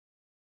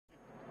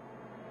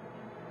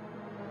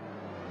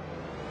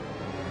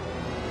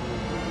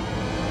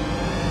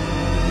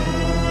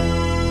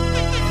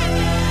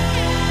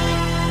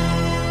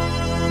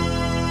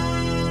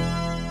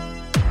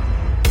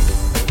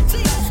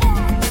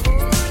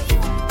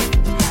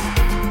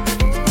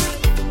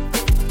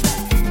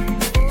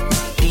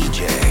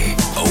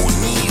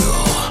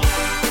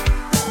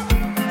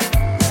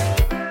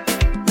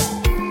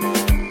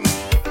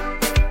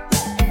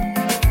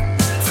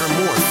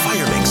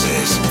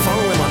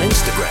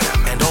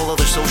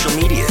social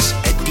medias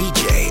at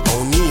DJ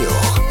O'Neal.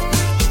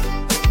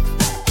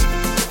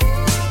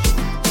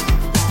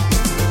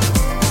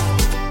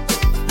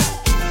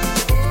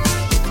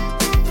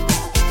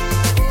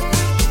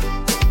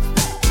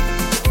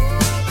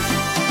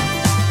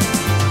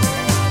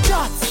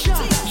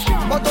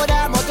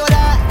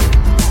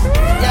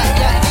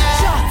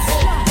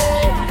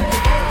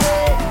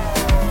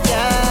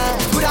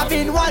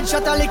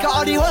 Shot a liquor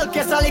or the whole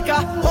case of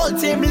liquor. Whole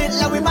team lit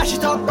like we mash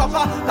it up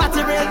proper. Party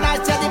real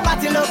nice, yeah, the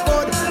party look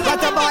good. Right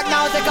about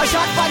now, take a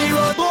shot for the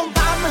road. Boom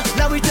bam,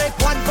 now we take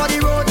one for the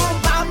road. Boom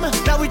bam,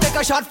 now we take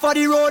a shot for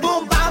the road.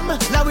 Boom bam,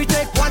 now we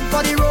take one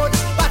for the road.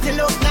 Party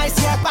look nice,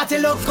 yeah, party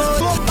look good.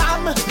 Boom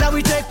bam, now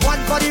we take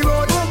one for the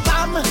road. Boom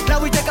bam,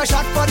 now we take a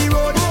shot for the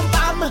road. Boom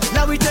bam,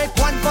 now we take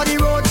one for the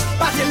road.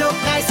 Party look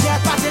nice, yeah,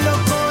 party look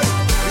good.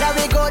 Now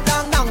we go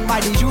down by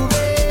the Juve.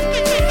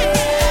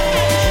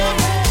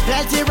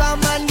 Plenty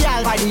rum and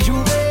gal by the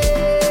Juve.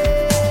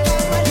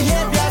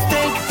 Behavior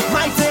stink,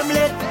 my team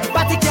lit.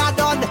 Party car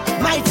done,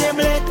 my team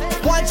lit.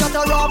 One shot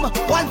of rum,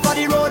 one for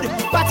the road.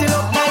 Party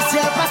look nice,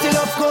 yeah, party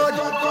look good.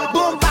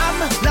 Boom bam,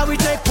 now we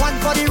take one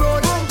for the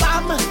road. Boom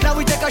bam, now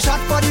we take a shot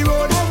for the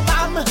road. Boom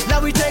bam,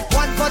 now we take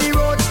one for the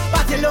road.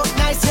 Party look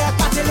nice, yeah,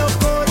 party look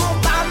good. Boom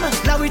bam,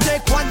 now we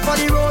take one for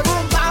the road.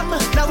 Boom bam,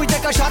 now we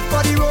take a shot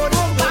for the road.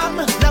 Boom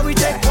bam, now we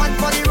take one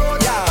for the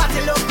road.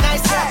 Party look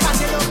nice, yeah,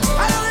 party look good.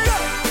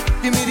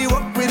 Give me the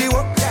work, with the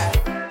work, yeah.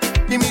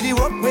 Give me the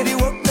work, with the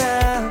work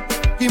now.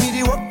 Give me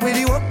the work, with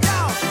the work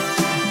now.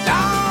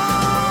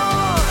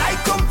 Down. I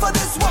come for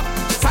this work.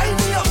 Sign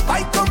me up.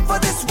 I come for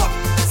this work.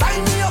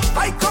 Sign me up.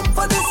 I come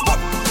for this work.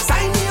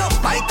 Sign me up.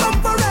 I come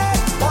for it.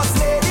 Boss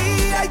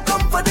lady, I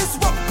come for this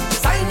work.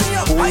 Sign me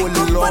up. I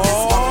come for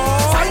this work.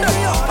 Sign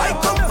me up. I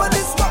come for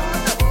this work.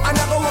 And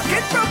I go work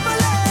it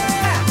properly.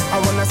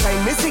 I wanna sign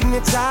my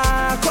signature,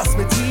 cross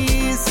my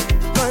T's,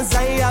 'cause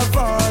I have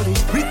all the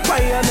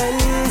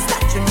requirements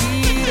that you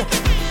need.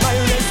 My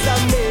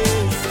resume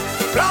is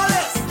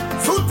flawless,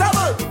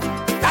 suitable,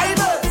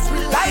 diverse,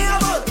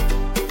 reliable.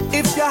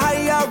 If you're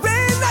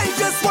hiring, I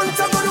just want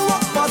to go to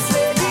work. Boss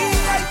lady,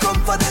 I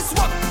come for this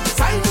work.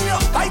 Sign me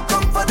up, I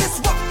come for this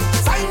work.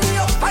 Sign me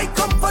up, I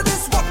come for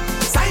this work.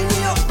 Sign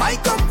me up, I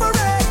come for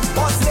it.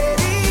 Boss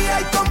lady,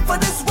 I come for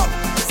this work.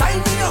 Sign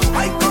me up,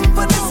 I come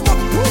for this work.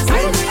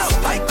 Sign me up,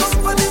 I come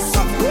for this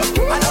work.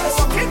 I know it's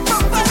fucking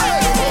properly.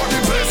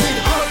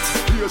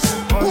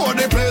 Oh,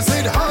 the place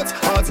it hot,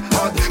 hot,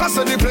 hot. I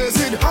said the place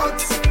it hot.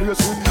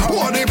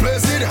 Oh, the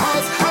place it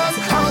hot, hot,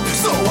 hot.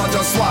 So I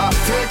just want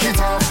take it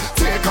off,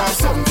 take off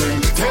something,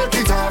 take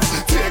it off,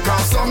 take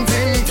off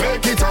something,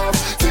 take it off,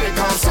 take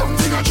off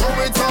something. I throw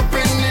it up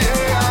in the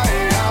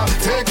air.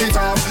 Take it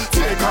off,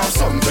 take off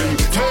something,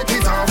 take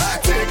it off,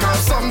 take off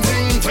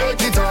something,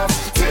 take it off,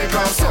 take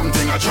off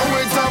something. I throw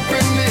it up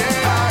in the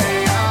air.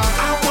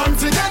 I want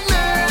to get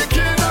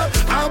naked.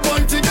 I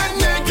want to get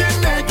naked,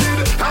 naked.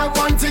 I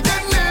want to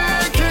get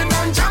naked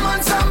and jam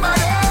on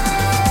somebody.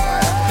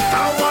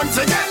 I want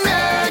to get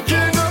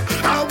naked.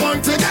 I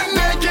want to get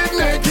naked,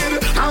 naked.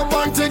 I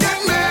want to get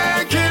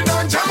naked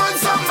and jam on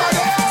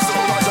somebody. So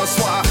I just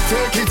want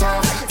take it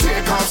off,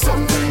 take off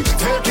something,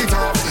 take it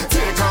off,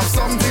 take off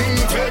something,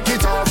 take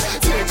it off,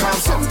 take off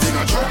something.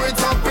 I throw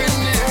it up in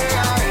the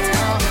air.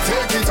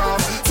 Take it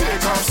off,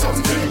 take off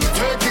something,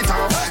 take it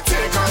off,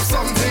 take off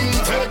something,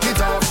 take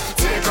it off,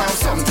 take off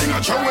something. I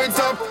throw it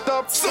up,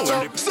 up, so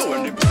up, so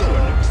up, so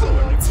up, so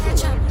up.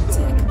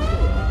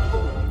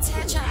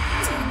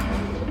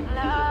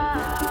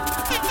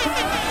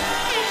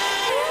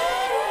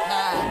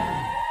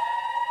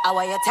 How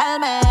will you tell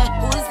me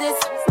who's this?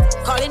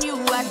 Calling you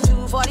at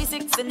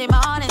 2:46 in the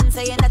morning,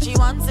 saying that she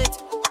wants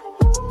it.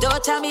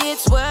 Don't tell me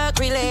it's work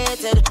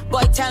related.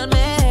 Boy, tell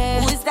me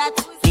who is that?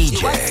 DJ The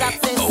WhatsApp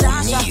says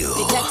Sasha.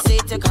 The text say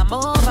to come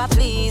over,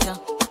 please.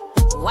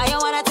 Why you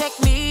wanna take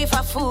me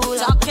for fool?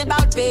 Talking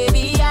about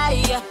baby,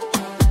 I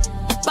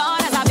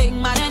born as a big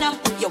man, you know.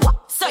 You what?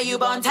 So you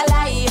born to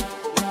lie.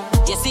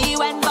 You see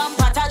when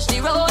bumper touch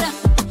the road,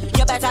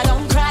 you better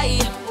don't cry.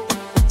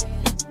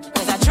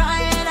 'Cause I try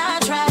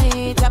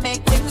to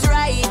make things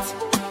right,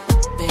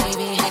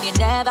 baby, and you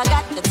never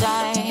got the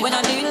time. When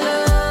I need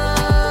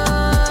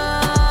love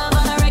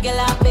on a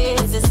regular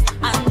basis,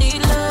 I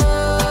need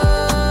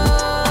love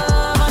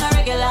on a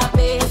regular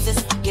basis.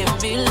 Give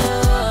me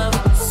love,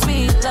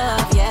 sweet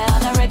love, yeah,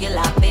 on a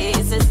regular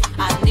basis.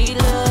 I need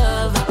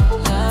love,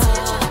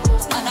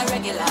 on a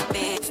regular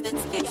basis.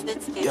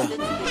 Yeah.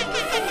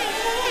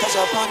 Touch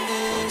up on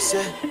this,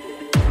 yeah.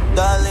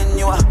 Darling,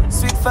 you are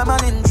sweet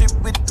feminine drip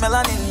with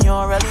melanin.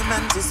 Your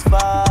element is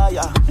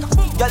fire.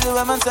 Girl, you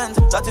heaven sent,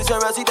 that is your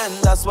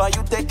resident. That's why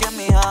you taking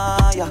me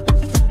higher.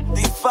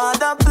 The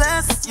Father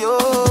bless you.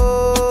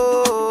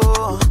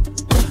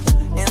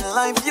 In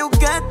life you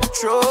get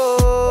through.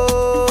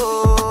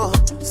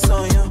 So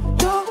you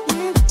don't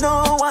need no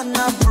one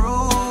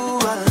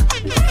approval.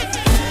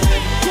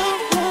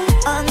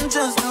 And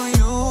just do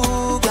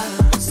you, girl.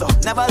 So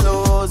never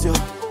lose you.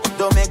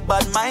 Don't make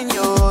bad mind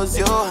use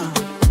you.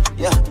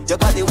 Yeah, you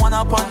got the one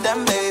up on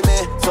them, baby.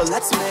 So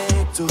let's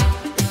make two.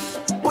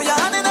 Put your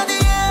hand in the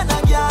air,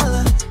 now,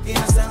 girl.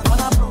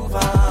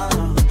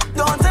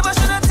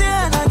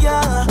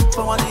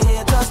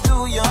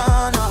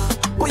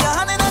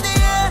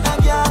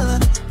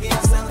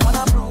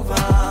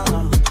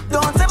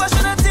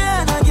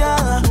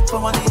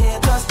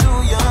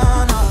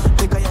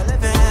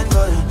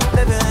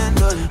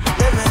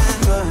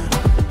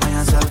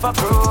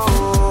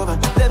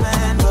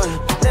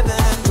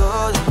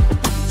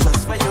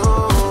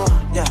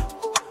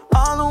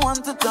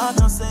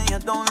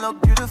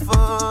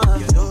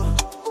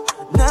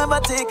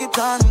 take it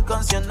on,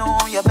 cause you know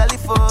your belly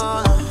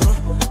full.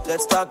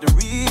 Let's talk the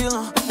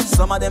real.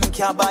 Some of them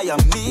can't buy a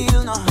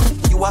meal. No.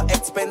 You are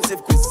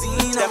expensive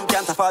cuisine. Them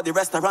can't afford the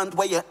restaurant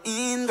where you're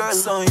in, girl.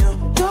 So you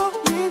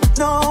don't need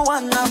no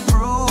one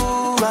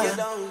approval.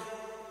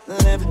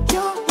 Live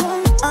your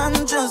life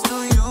and just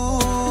do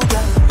you,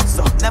 girl.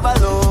 So never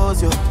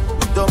lose you.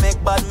 Don't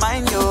make bad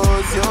mind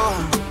use you.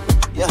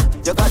 Yeah,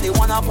 you got the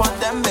one up on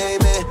them,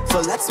 baby. So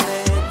let's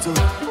make two.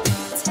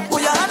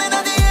 Put your hand in the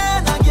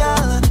air, now,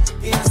 girl.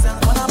 Give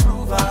yourself an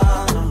approval.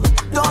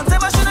 Don't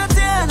ever should have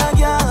taken a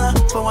girl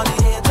for what the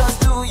haters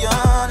do, you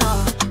know.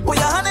 Put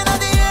your hand in the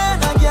air,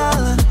 now,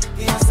 girl.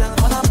 Give yourself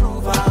an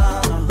approval.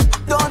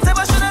 Don't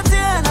ever should have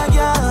taken a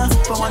girl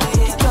for what the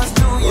haters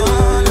do, you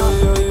know.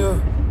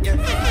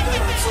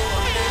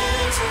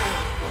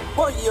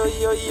 Oh,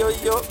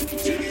 yo.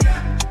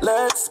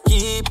 Let's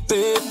keep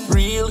it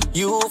real.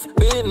 You've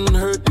been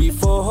hurt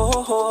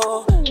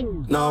before.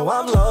 Now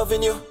I'm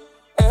loving you.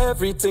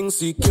 Everything's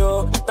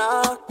secure.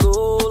 Now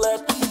go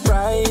let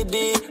pride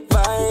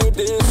divide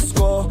this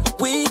score.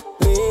 We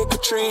make a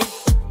tree.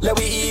 Let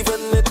we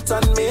even it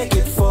and make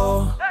it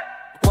fall.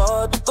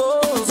 What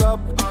goes up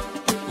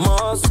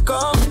must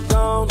come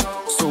down.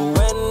 So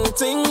when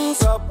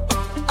things up,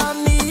 I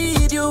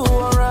need you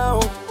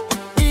around.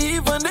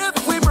 Even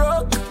if we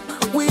broke,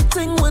 we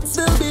think we'd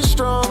still be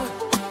strong.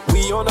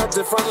 We on a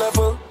different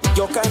level.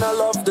 Your kind of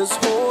love just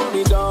hold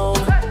me down.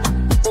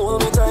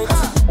 Hold me tight.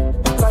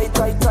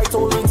 Tight,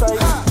 hold me tight.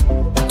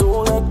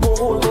 Don't let go,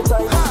 hold me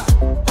tight.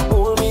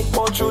 Hold me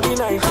all through the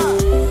night.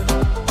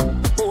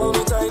 Hold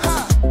me tight.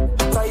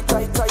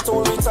 Tight,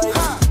 hold me tight.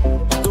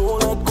 Don't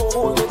let go,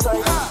 hold me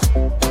tight.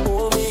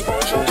 Hold me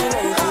all through the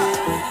night.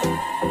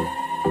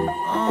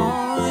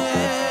 Oh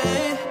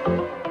yeah,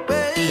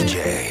 baby. DJ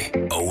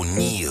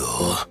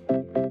O'Neal.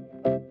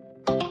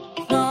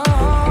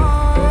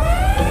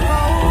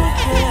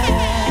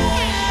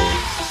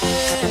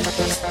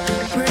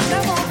 Bring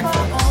them over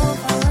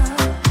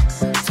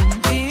to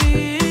me.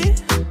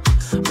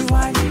 We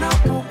winding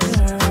up, oh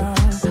girl.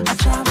 I'm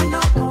driving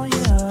up on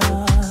you.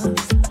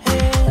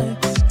 Hey,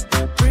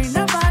 bring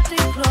the body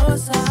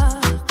closer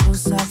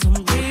to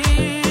me.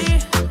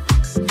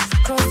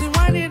 'Cause the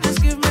winding just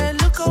give me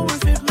look how we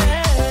fit me.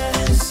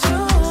 It's you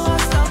I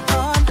stop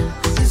on.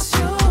 It's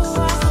you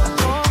I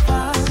hook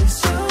over. It's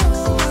you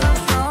I'm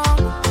strong.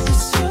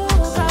 It's you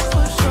that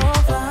push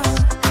over.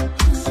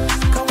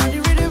 'Cause when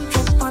you rhythm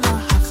drop on, I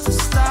have to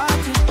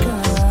start it,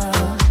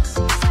 girl.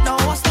 Now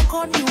I'm stuck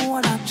on you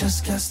and I just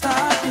can't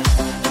stop it.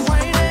 You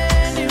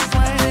whining,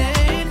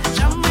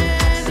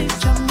 jamming,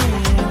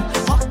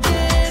 forget.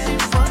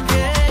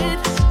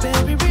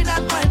 Baby, bring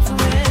that vibe to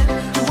me.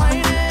 You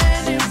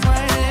whining,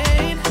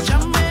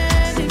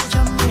 jamming,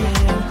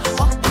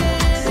 forget.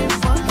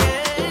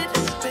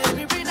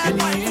 Baby, bring that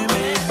vibe to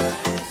me.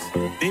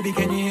 Baby,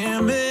 can you hear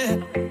me?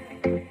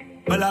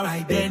 Well,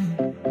 alright then.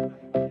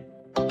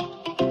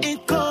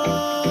 It's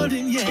cold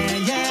in yeah.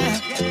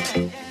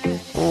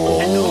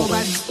 And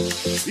nobody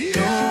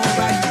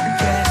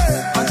cares.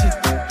 Watch it.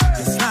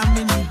 You're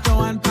slamming it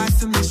down and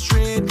passing me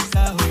straight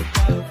now.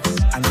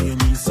 I know you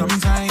need some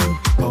time,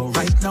 but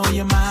right now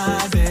you're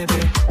mad,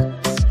 baby.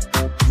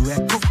 You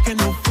ain't cooking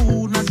no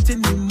food, not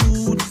in the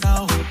mood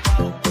now.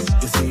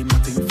 You say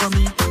nothing for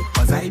me,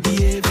 'cause I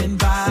behaving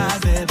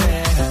bad, baby.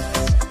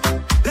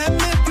 Let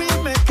me plead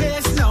my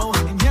case now,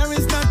 and here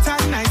is not a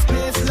nice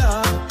place,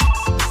 love.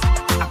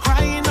 I'm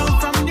crying out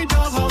from the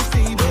doghouse,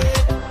 baby.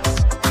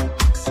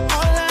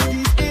 All of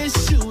these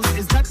issues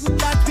is nothing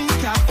that we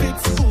can fix,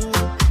 fool.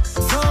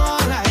 So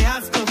all I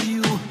ask of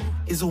you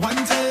is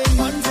one thing,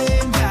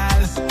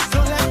 girl.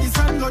 Don't let the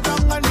sun go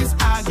down on this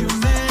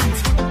argument.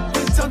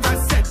 Without a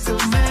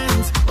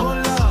settlement, oh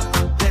Lord,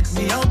 let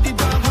me out the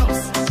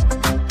doghouse.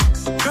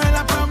 Girl,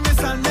 I promise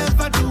I'll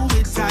never do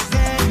it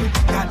again.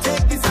 Can't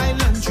take the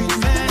silent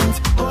treatment,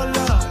 oh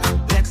Lord,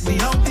 let me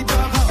out the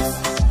doghouse.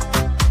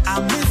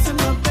 I'm missing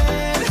my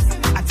bed,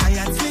 I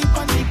tired sleep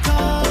on the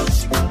couch.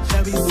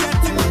 Shall we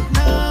settle it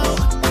now?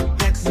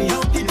 Let me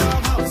out the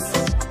doghouse.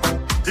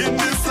 In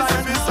this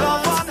life is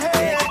love and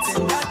hate.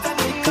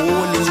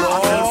 Holy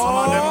Lord, some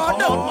of them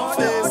come on my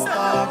face,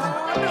 dog.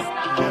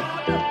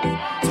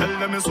 Tell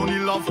them it's only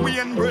love we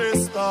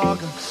embrace, dog.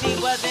 She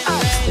wasn't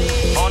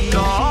ready. On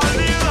all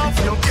the love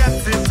you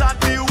get it at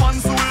the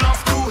ones who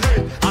love to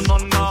hate. And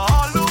on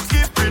all who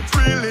keep it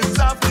real, it's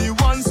at the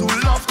ones who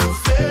love to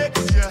fake.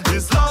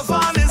 It's love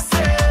and it's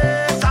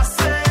hate. I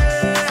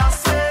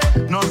say,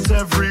 not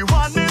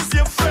everyone is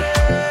your friend.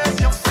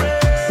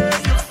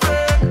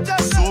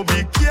 So be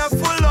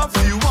careful of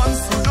the ones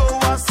who don't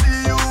want to see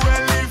you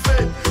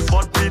elevate.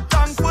 But be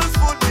thankful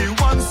for the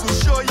ones who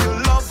show you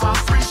love,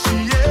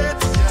 appreciate.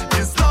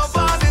 It's love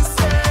and it's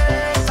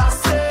hate. I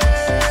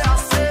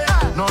say,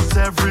 not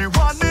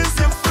everyone is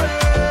your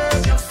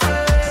friend.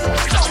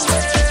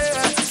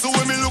 So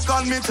when me look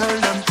on me, tell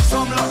them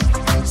some love,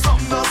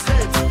 some does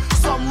hate,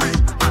 some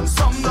real and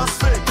some does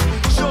fake.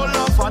 Show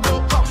love and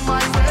don't come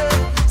my way.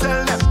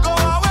 Tell them go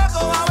away.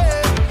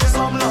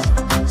 Some love,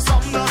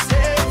 some does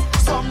hate,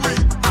 some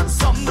real and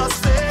some does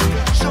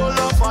fake. Show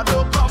love and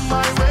don't come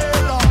my way.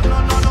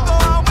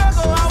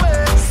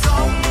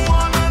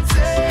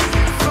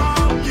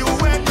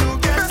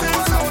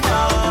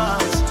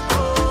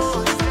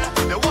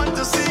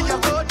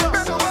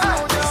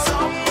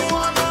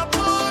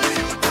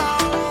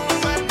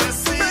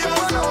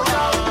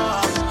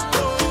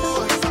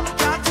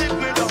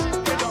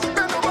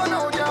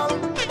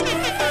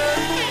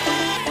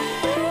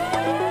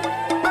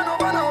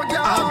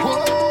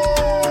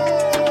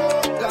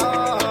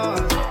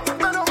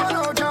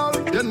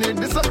 need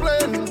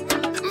discipline.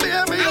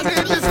 Baby, you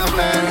need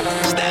discipline.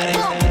 Static.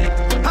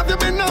 Have you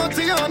been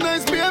naughty or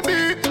nice,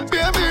 baby?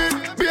 Baby,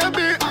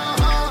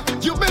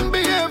 you've been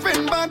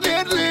behaving bad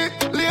lately.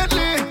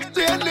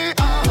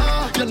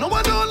 You know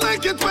I don't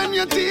like it when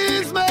you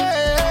tease me.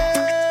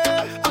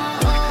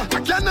 I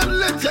cannot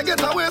let you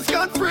get away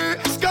scot-free.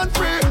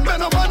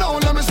 Bend over now,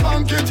 let me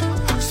spank it.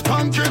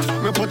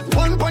 Me put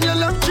one on your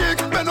left cheek.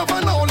 Bend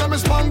over now, let me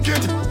spank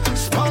it.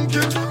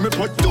 Me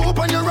put two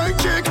on your right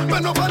cheek.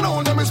 Bend over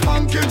now, let me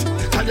spank it.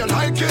 And you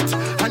like it,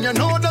 and you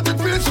know that it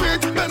feels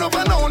sweet. Bend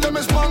over now, let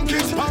me spank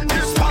it.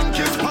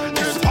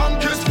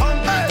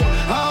 Hey,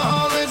 I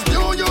always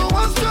knew you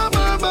was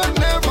trouble, but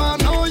never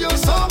know you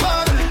so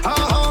bad. I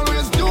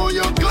always knew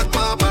you could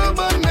bubble,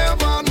 but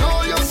never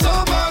know you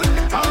so bad.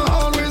 I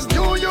always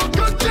knew you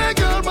could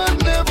jiggle, but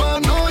never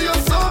know you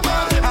so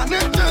bad. And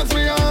it turns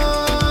me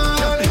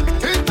on,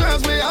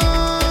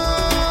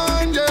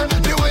 yeah.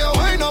 The way you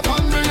wind up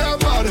on me, yeah,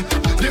 bad.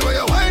 The way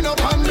you wind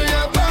up on me,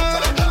 yeah,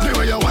 bad. The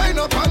way you wind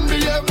up on me,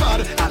 yeah,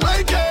 bad. I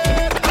like it.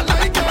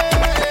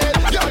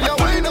 Yeah, you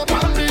wind up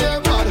on me, yeah,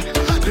 bad.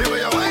 The way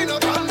you wind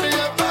up on me,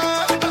 yeah,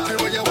 bad. The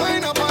way you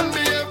wind up on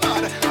me, yeah,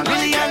 bad. I like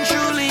Really and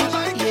truly,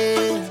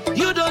 yeah,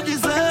 you don't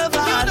deserve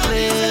hard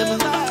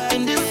live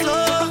in this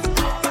love.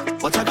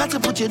 But I got to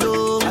put you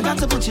down.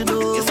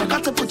 Yes, I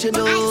got to put you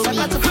down.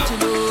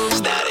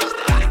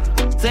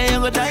 Say you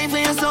go die for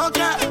your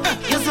soca.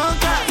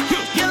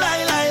 You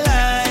lie.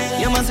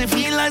 You must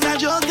feel like a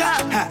joker.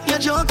 You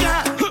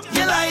joker.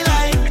 You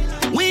lie.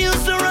 We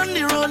used to run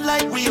the road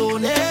like we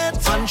own it,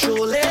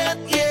 control it,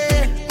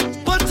 yeah.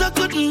 But I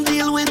couldn't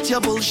deal with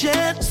your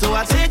bullshit, so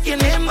I take your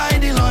name by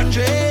the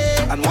laundry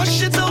and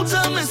wash it out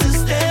of my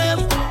system.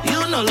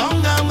 You no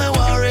longer my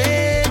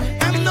worry.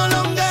 I'm no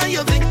longer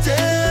your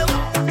victim.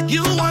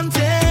 You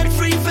wanted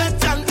free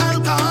fat and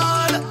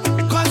alcohol,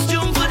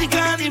 costume for the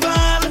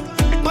carnival,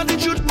 but the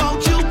truth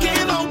about you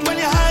came out when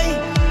you're high.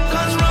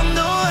 Cause rum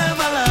don't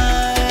ever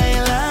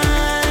lie.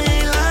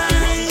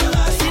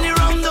 See the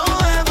rum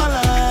don't ever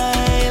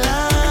lie.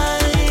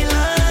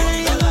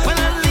 Well,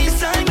 at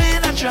least I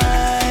made a try.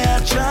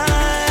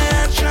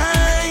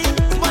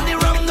 But the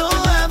rum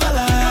don't ever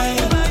lie.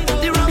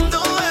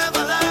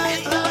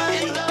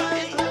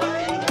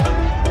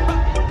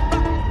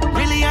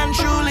 Really and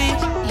truly,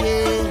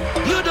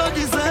 yeah, you don't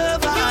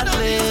deserve hard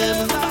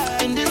live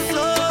in this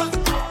love.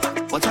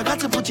 But I got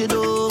to put you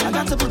down.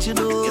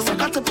 Yes, I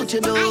got to put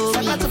you down.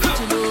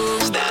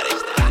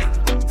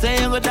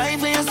 Say you go die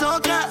for your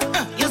soca.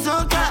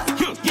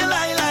 You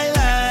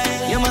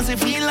lie. You must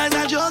feel like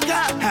a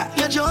joker.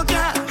 You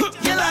joker.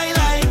 You lie.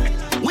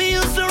 We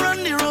used to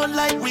run the road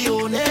like we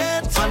own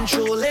it,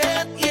 control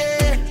it,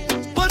 yeah.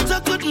 But I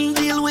couldn't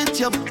deal with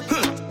you,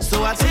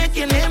 so I take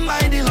your name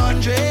by the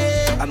laundry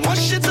and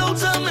wash it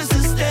out of my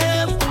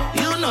system.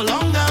 You no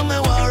longer my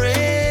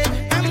worry.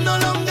 I'm no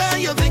longer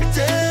your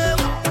victim.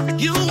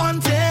 You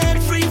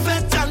wanted free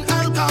fat and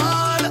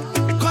alcohol,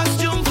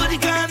 costume for the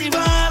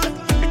carnival,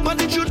 but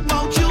the truth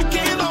about you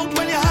came out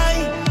when you're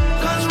high.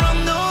 Cause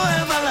rum don't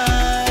ever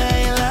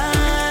lie.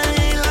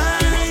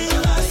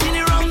 See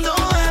the rum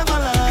don't ever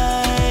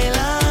lie.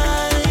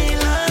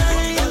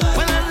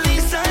 Well, at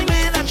least I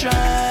made a try.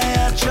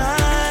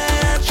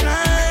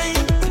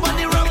 But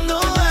the rum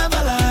don't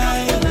ever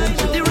lie.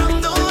 The rum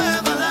don't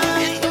ever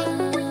lie.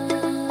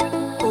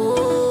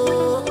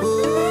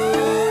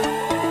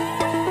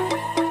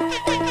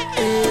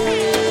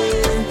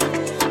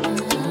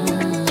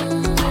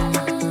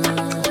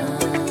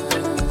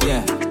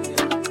 Yeah.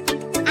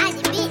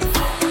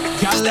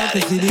 Can't let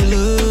me see the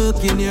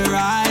look in your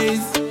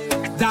eyes.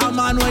 That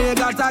man where you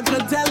got, I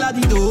could tell that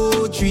he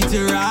don't treat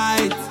you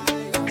right.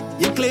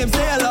 You claim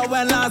say love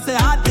when I say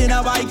hot in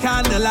a by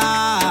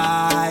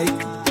candlelight.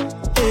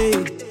 Hey,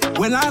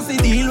 when I say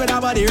deal with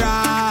a body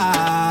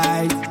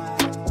right.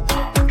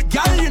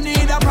 Girl, you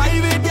need a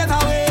private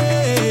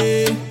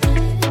getaway.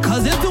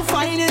 Cause you're too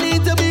fine, you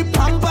need to be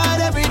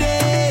pampered every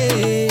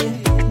day.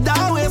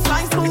 That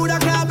waistline smooth, I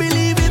can't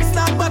believe it's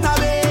not but a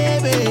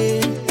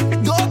baby.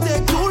 Don't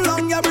take too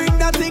long, you bring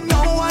that thing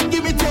now and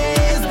give me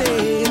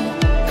tasty.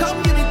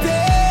 Come give me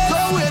taste.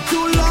 Don't wait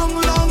too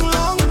long.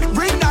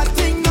 Bring that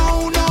thing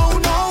now.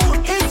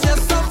 It's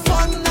just some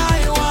fun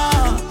I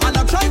want, and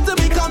I'm trying to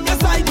become your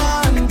side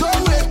man.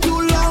 Don't wait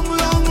too long.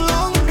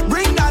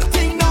 Bring that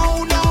thing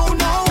now.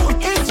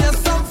 It's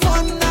just some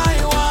fun I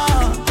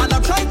want, and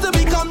I'm trying to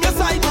become your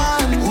side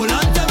man. Hold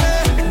on to me,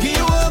 give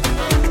you up,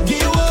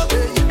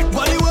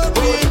 body work,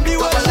 we in the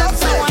world.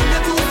 So when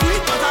you're too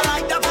sweet, but I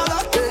like that a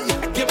lot.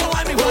 Give me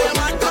one, me for your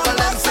man, come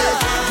back.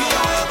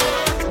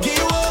 Give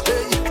you up,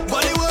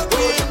 body work,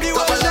 we in the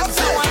world.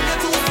 So when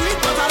you're too sweet,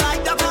 but I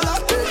like that a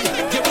lot.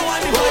 Give me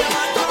one, me for your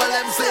man, come back.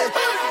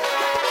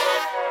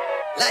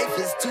 Life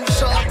is too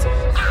short.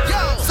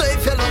 So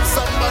if you love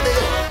somebody,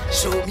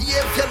 show me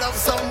if you love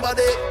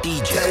somebody.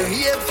 Tell me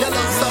if you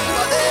love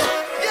somebody.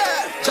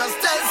 Yeah, just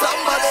tell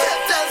somebody.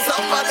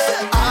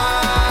 I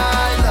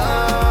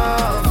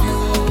love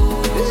you.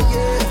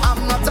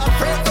 I'm not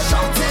afraid to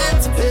shout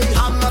it.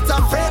 I'm not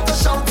afraid to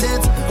shout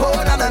it.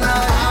 Oh, na na na.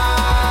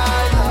 I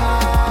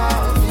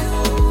love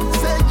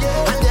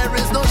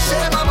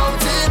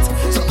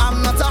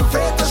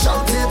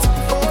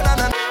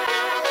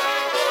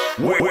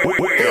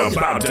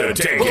about to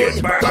take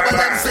it back.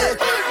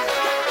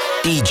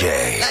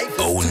 DJ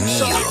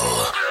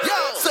O'Neil.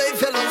 So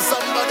if you love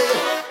somebody,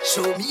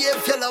 show me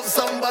if you love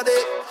somebody.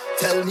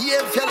 Tell me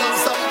if you love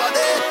somebody.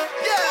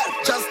 Yeah,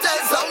 just tell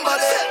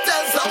somebody.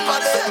 Tell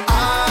somebody.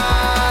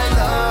 I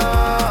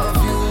love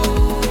you.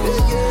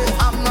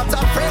 Yeah. I'm not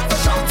afraid to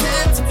shout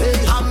it. Hey,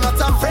 I'm not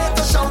afraid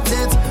to shout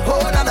it.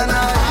 Oh, na na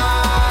na.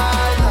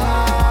 I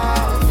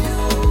love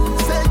you.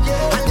 Say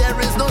yeah. And there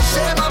is no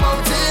shame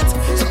about it.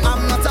 So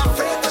I'm not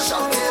afraid to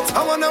shout it.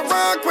 I wanna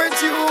rock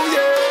with you,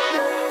 yeah.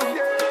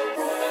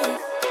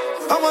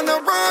 I wanna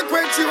rock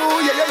with you,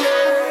 yeah, yeah,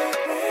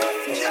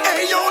 yeah.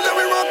 Hey, yo, let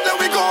me rock, let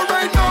me go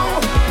right now.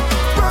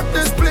 Rock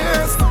this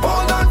place,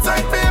 hold on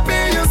tight,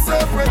 baby, you're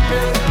with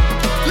me.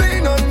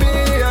 Lean on me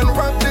and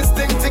rock this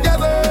thing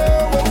together.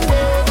 Whoa,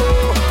 whoa,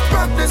 whoa.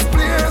 Rock this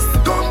place,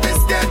 don't be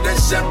scared, the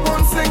ship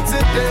won't sink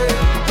today.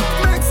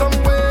 Make some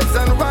waves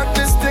and rock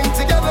this thing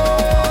together.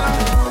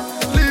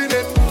 Lean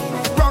it,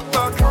 rock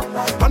back,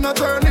 and I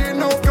turn in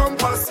no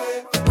compass.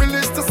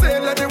 Willis to say,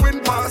 let the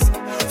wind pass.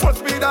 Full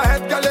speed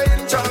ahead, girl, you're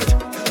in charge.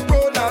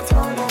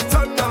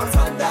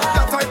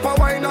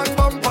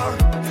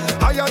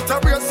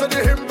 To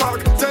the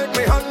impact, take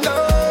me under.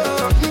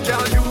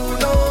 Girl, you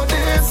know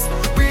this.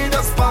 We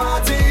just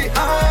party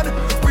hard.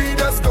 We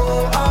just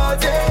go all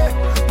day.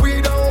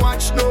 We don't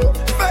watch no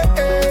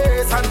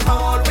face. And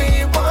all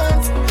we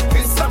want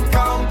is some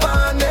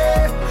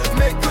company.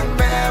 Make good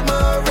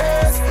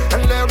memories.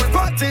 And let me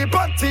party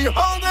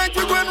all night.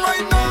 We going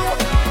right now.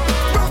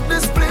 Rock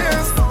this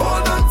place.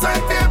 Hold on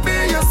tight,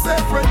 baby. You're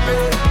separate me.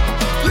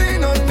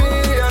 Lean on me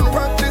and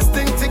rock this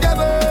thing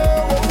together.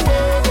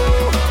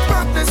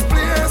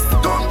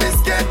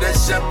 The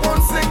ship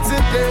won't sink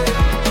today.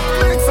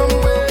 Make some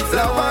waves, I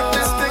want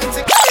this thing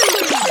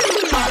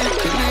together. I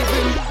believe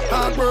in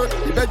hard work.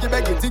 You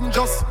beg, you think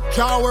just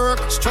can't work.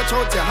 Stretch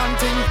out your hand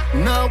thing,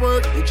 no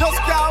work. You just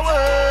can't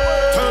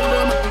work. Tell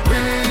them we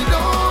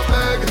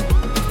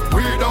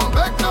don't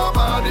beg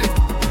nobody.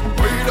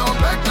 We don't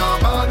beg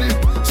nobody.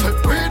 Say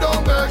we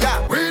don't beg, yeah.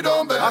 We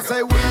don't beg. I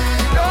say we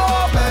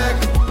don't beg.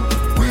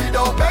 We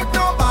don't beg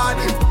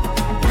nobody.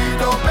 We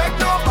don't beg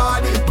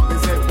nobody. We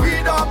say we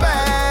don't beg.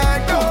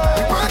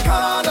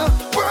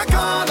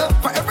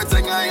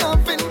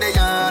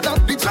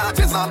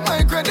 On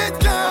my credit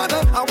card,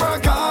 I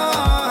work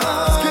hard.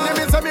 Skinny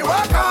me say me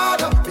work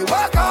hard. Me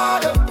work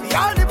hard. Me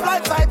all the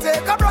flights I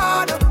take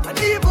abroad. And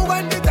even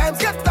when the times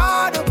get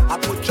hard, I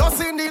put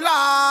just in the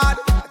Lord.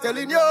 I'm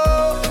telling you,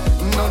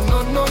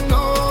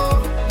 no.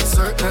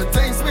 Certain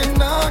things we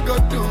not go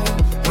do.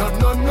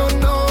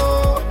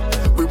 No.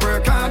 We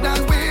work hard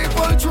and we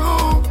pull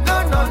through.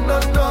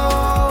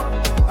 No.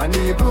 And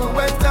even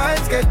when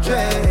times get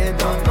drained,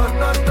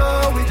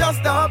 no. We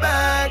just don't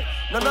beg.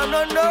 No. We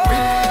don't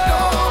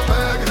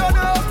beg.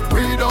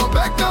 We don't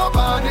beg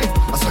nobody. I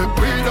said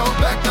we don't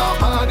beg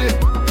nobody.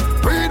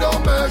 We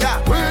don't beg. Yeah.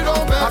 We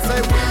don't beg. I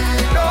said we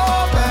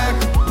don't beg.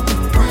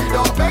 We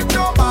don't beg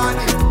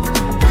nobody.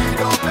 We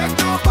don't beg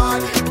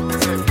nobody. I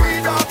said we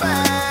don't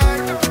beg.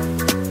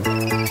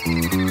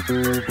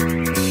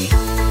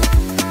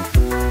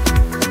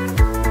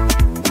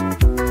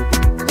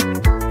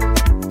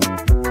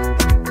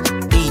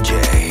 DJ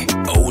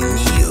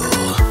O'Neil.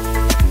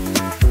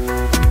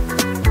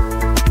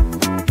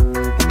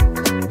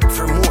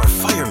 For more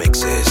fire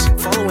mixes,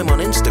 follow him on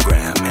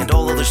Instagram and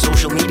all other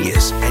social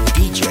medias at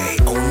DJ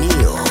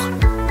O'Neil.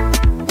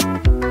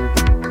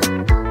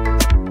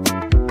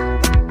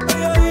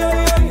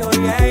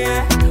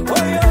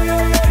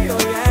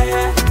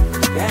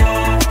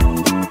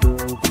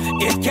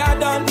 It can't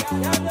done.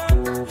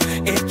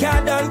 It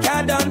can't done.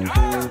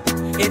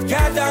 It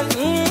can't done.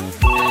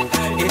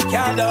 It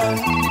can't done.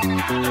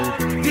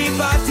 The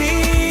party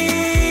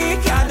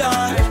can't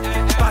done.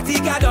 Party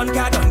can't done.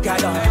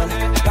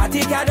 Party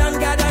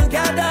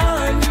can't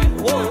done.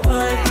 Whoa,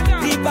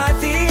 the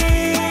party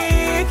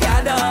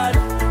can't done.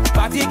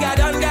 Party can't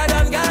done.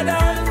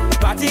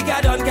 Party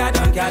can't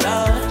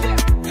done.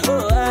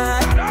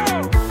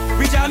 Oh,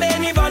 we jam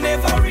any money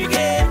for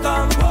reggae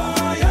come.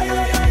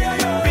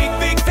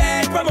 Big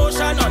fed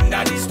promotion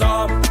under the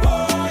storm.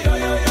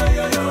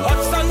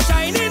 Hot sun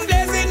shining,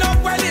 blazing up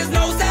when there's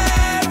no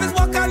service.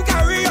 Walk and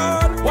carry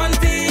on. One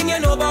thing you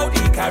know about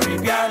the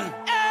Caribbean.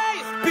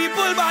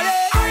 People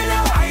ballet.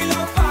 I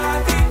love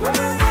party. I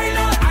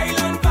love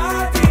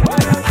party.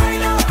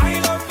 I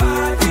love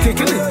party.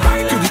 Taking it back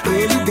to the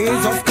early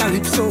days of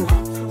Calypso.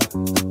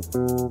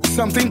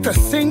 Something to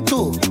sing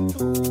to.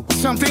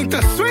 Something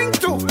to swing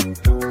to.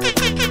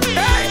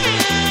 Hey!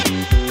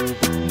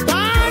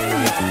 Bang!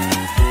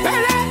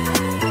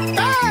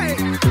 Hey!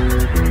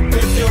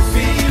 If you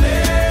feel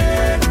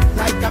it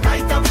like a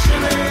bite of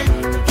chili,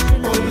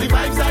 only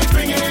vibes I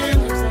bring in.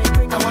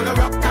 I wanna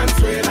rock and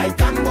sway like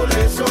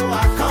Cambole, so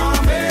I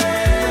come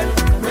in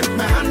with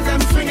my hands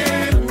I'm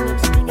swinging.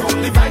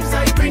 Only vibes I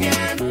bring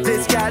in.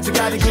 This guy, you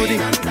got it good.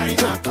 Good.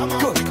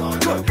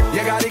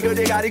 You got it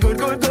good.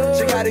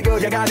 She got it good.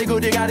 You got it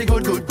good, you got it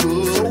good, good,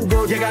 good. So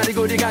good. You got it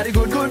good, you got it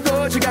good, good,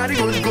 good. You got it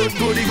good, good,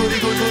 goody, goody,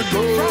 good, good,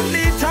 good. From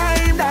the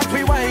time that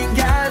we wine,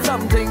 girl,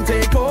 something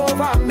take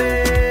over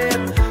me.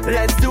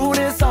 Let's do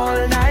this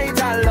all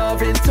night, I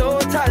love it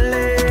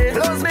totally.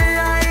 Close my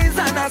eyes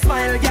and I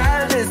smile,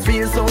 girl, this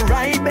feels so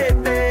right,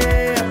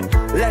 baby.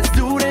 Let's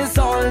do this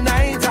all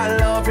night, I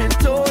love it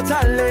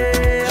totally.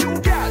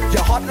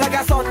 You're hot like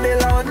a Sunday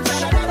lunch.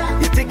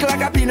 You tick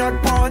like a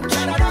peanut punch.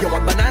 You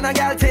want banana,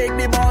 girl, take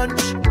the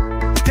bunch.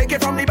 Take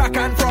it from the back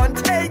and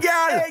front. Hey,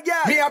 girl,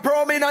 me a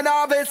pro, me no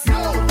novice.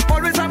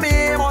 Always a me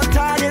aim on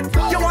target.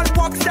 You want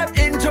walk step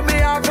into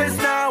me office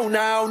now,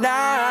 now,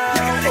 now.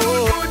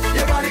 Oh.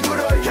 You got it good,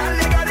 oh, girl,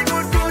 you got it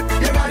good, good.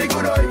 You got it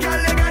good, oh,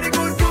 girl, you got it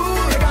good,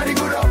 good. You got it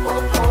good, oh,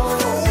 oh,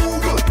 oh,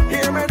 good.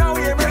 Hear me now,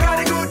 hear me, got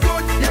it good,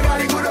 good. You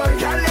got it good, oh,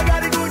 girl, you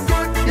got it good,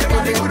 good. You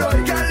got it good, oh,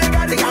 girl, you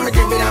got it good. I'm a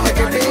drippin', I'm a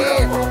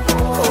drippin'.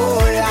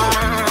 Oh,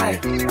 yeah.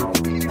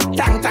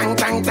 Tang, tang,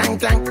 tang, tang,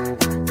 tang.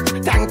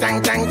 Tang,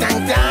 tang, tang,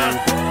 tang, tang.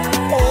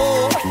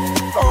 Oh,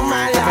 oh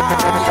my Lord.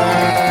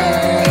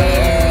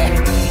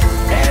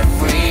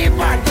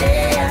 Everybody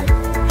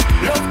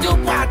love to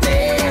party.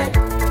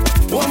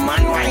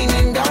 Woman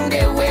whining down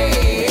the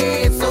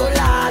way, so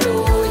loud.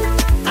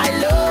 I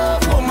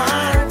love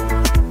woman.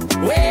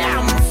 Where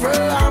I'm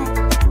from,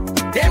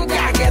 them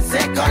can't get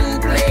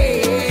second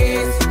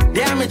place.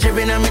 Yeah, I'm a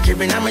drippin', I'm a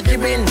drippin', I'm a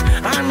drippin'.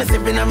 I'm a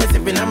sippin', I'm a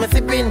sippin', I'm a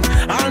sippin'.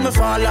 All me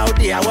fall out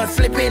there, I was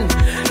slipping.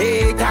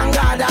 Hey, thank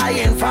God I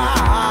ain't fall.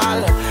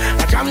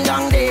 I jam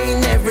down there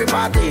in every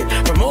party.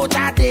 Promote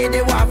that day,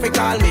 they want to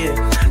call me.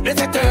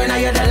 Let's turn,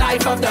 you're the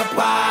life of the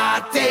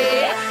party.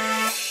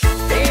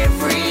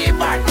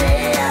 Everybody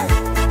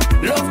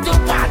love to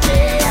party.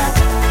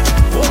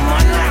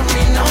 Woman, let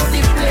me know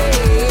the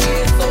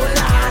place. So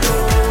loud,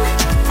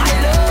 I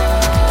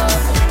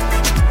love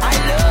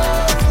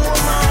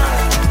woman.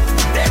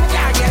 Them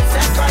can't get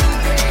second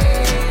place.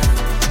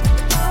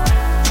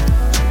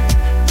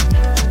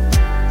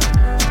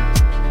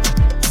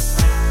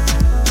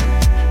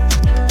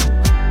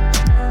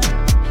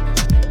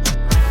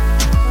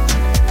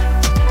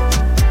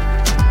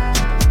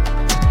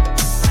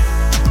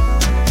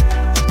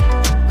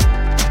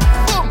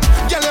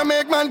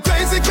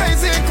 Crazy,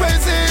 crazy,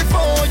 crazy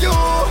for you.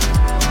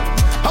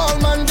 All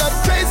man got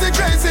crazy,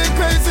 crazy,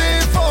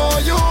 crazy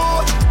for you.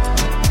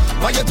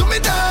 Why you do me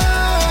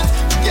that?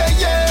 Yeah,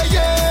 yeah,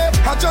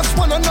 yeah. I just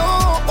wanna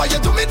know why you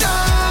do me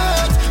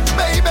that,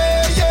 baby,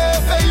 yeah,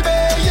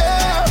 baby,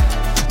 yeah.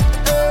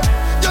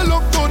 You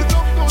look good,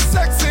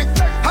 sexy.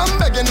 I'm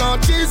begging,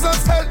 Lord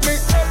Jesus, help me.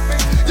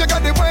 You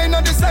got the wine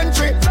of the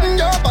century.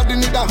 Your body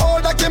need a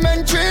whole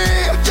documentary.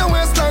 Your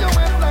waistline,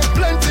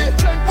 plenty.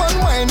 One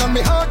wine on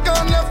me heart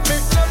gone left me.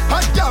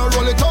 Hot girl,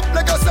 roll it up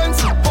like a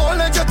sense. Oh,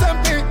 let you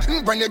tempt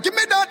me. When you give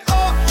me that,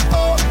 oh,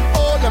 oh,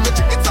 oh, let me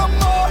check it some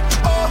more.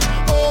 Oh,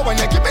 oh, when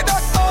you give me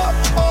that, oh,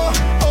 oh,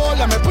 oh,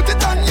 let me put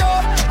it on you.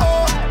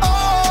 Oh,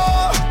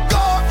 oh,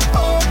 go,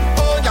 oh,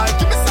 oh, girl,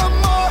 give me some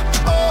more.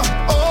 Oh,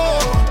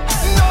 oh,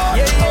 no,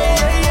 yeah,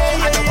 yeah, yeah,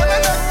 yeah, I don't wanna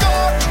let go.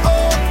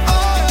 Oh,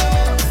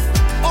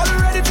 oh, all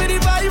ready for the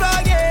vibe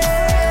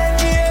again.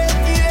 Yeah,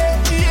 yeah,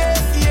 yeah,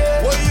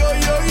 yeah. Oh, yo,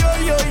 yo, yo,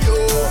 yo, yo.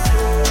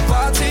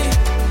 Party,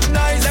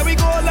 nice. Let we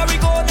go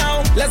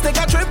now. Let's take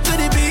a trip to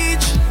the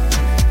beach.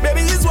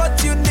 Baby, is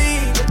what you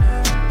need.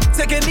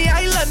 Taking the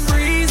island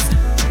breeze,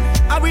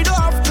 and we don't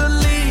have to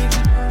leave.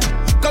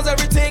 Cause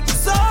everything's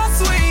so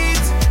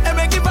sweet, and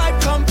make the vibe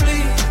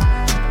complete.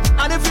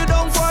 And if you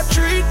don't for a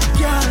treat,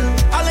 girl,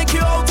 I'll link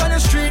you out on the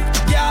street,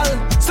 girl.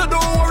 So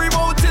don't worry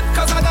about it,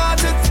 cause I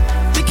got it.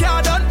 The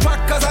car done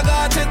pack, cause I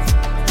got it.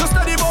 Just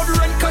study about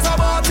rent, cause I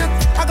bought it.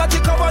 I got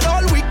it covered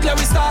all week, let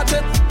me start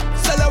it.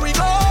 So there we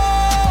go.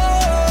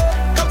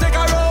 Come take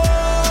a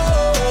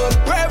road,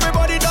 where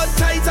everybody done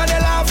tight and they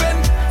laughing.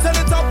 Set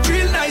it up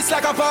real nice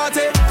like a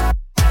party.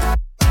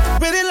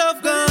 Pretty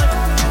love gun.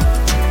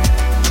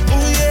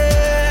 Oh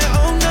yeah,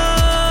 oh no,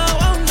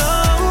 oh no.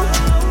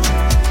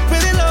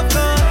 Pretty love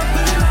gun.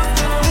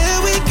 There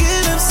we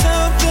get him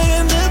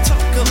something to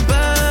talk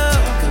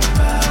about.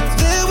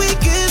 There we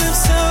get him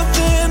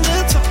something to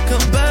talk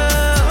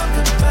about.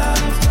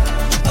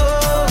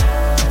 Oh,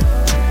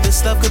 this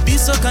stuff could be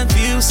so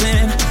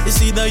confusing. It's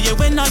either you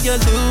win or you're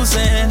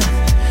losing.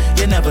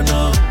 You never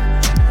know.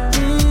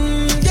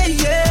 Yeah,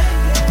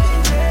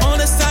 yeah. All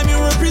this time you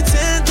were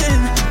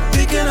pretending.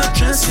 Picking up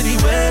dress to the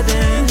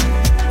wedding.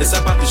 It's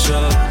about the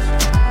show.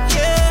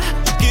 Yeah,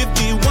 give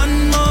me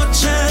one more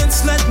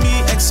chance. Let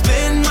me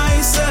explain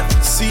myself.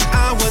 See,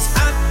 I was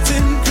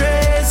acting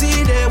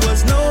crazy. There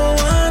was no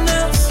one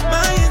else.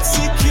 My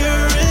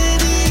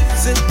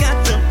insecurities, it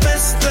got the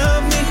best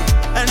of me.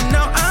 And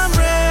now I'm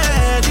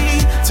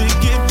ready to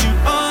give you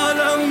all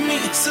of me.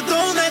 So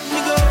don't let me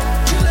go.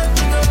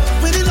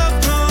 When the love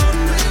come,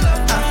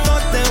 I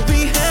thought that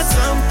we had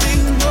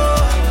something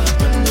more,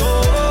 but no.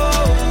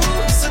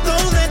 So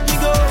don't let me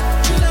go.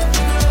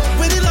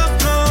 When the love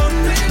come,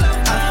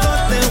 I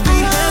thought that we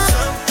had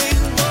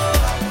something more.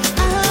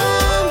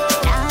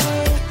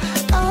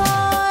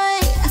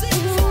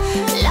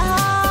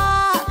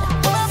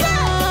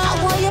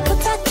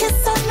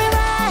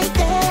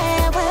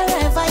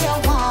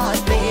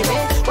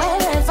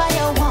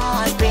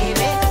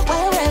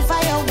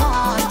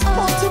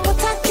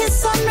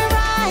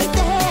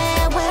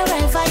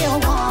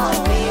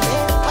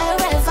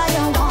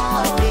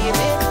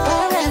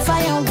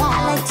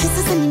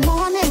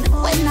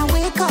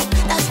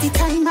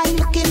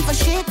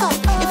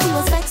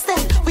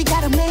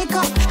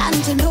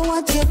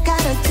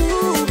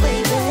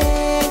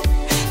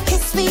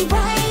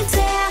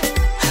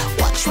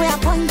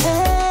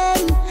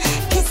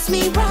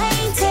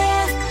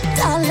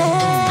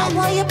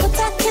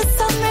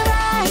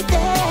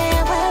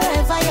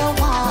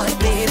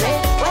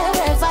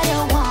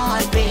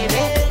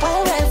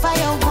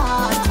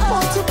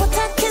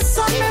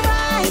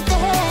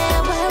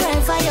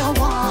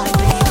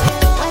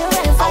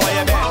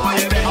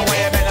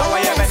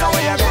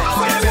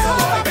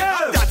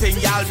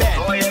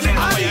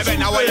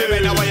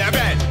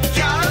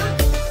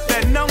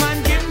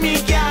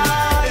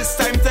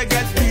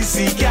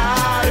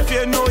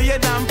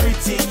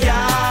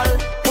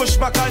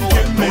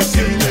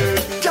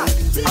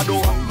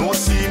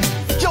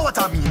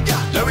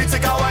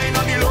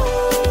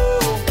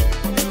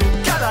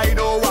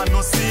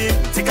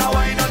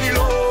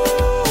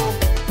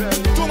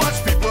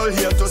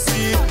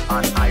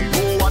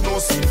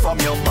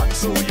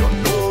 so you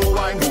know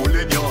I'm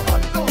holding your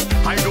hand.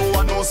 I don't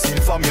want no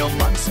sin from your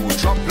man, so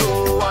drop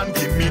low and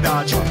give me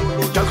that jam.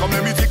 Girl, come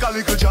let me take a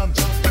little jam,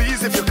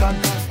 please if you can.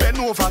 Bend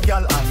over,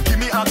 girl, and give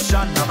me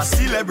action. I'm a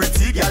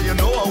celebrity, girl, you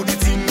know how the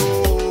thing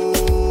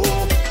go.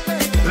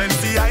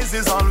 Plenty eyes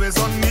is always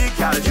on me,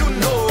 girl, you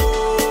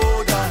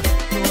know that.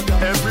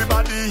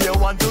 Everybody here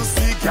want to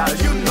see, girl,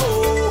 you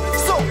know.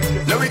 So,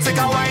 let me take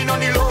a wine on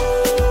the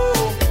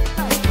low.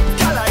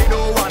 Girl, I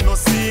don't want no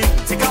sin.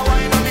 Take a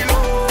wine on the low.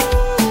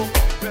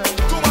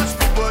 Too much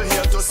people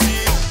here to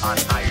see, and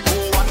I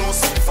don't want no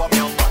sin from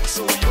your man,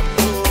 so you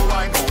know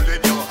I'm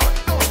holding your hand.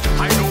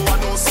 I don't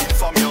want no sin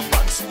from your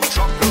man, so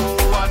drop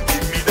low and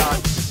give me that.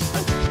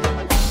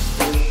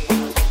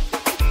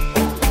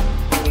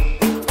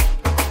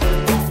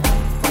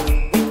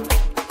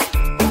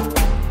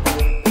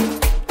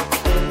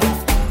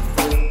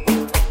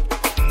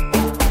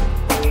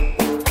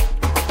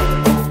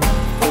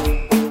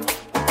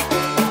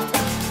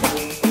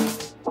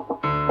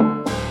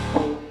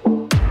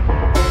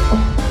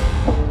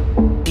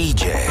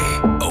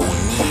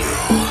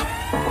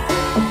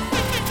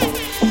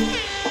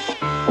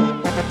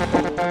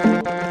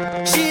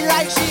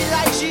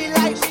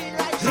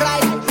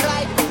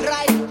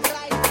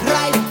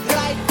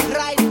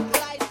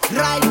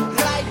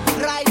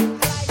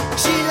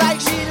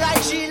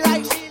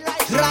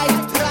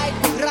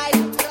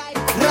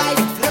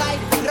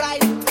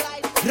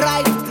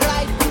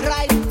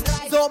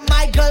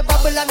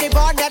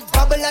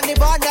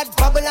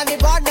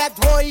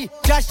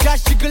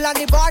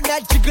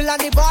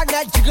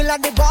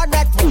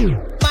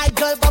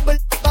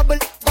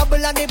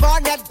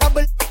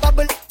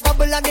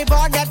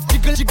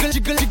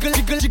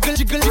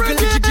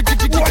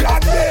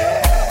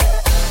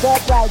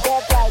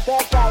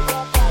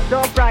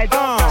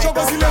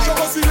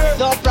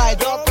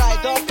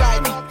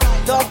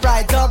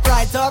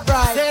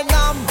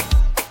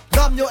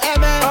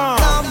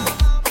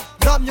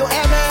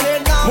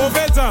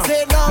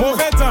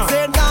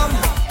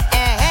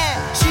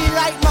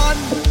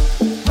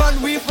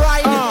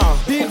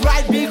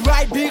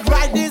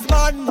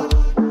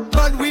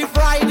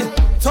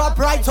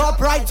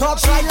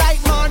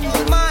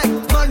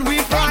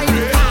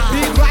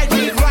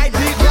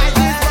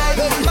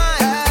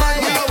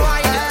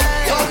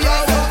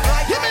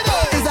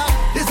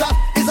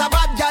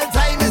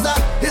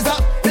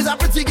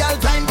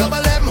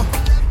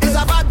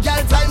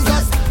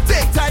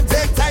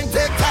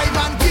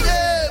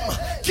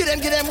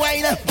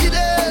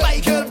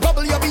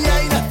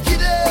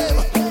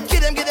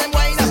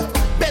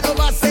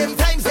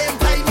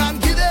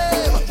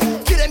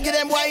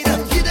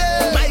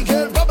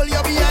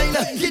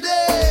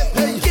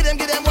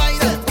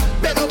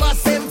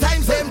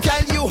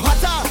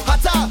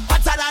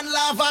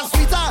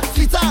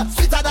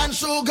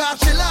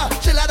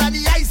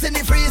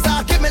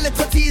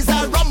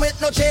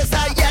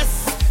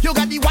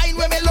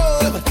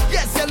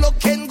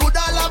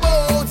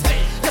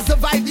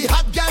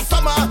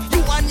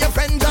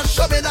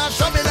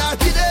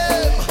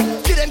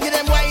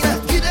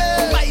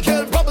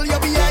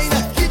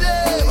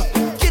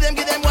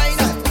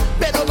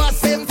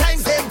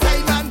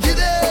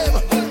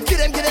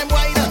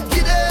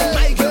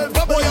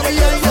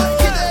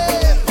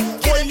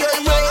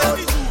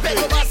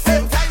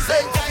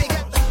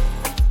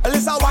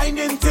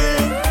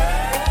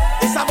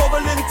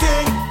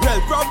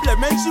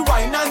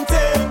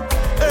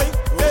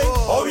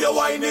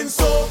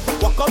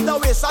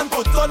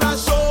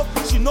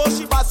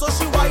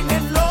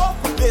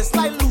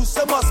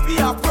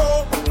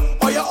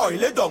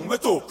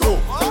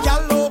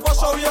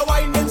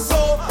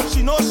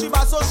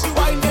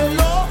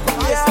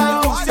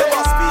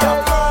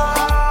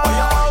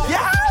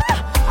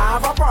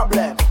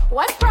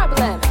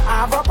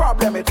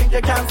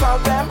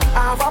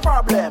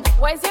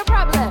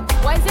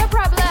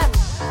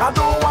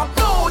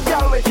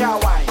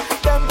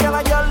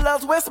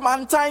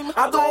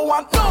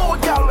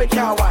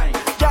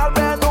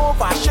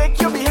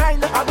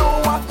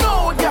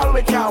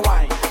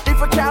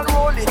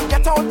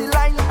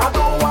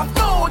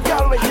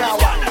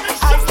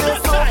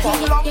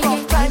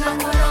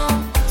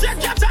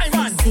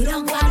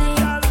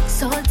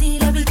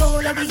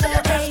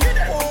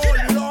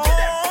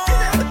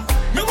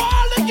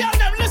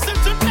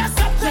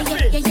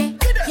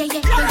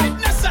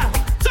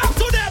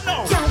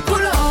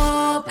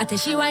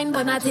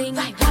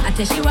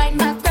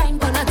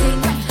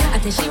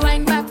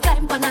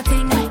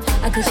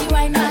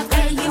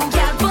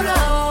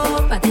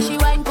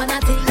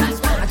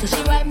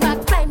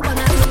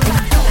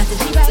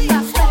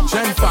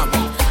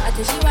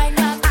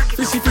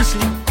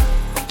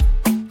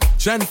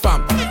 Gen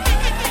fam,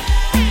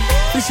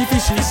 fishy,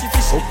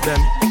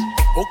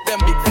 hook them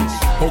big fish,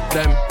 hook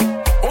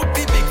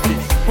the big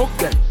fish, hook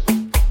them,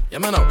 yeah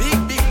man,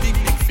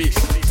 big fish,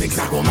 things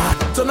are go mad.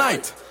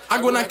 Tonight,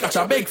 I'm gonna catch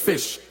a big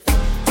fish,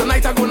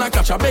 tonight I'm gonna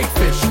catch a big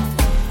fish.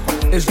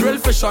 It's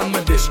grilled fish on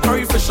my dish,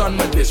 curry fish on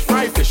my dish,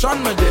 fried fish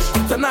on my dish.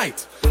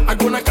 Tonight, I'm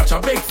gonna catch a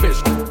big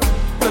fish,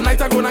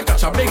 tonight I'm gonna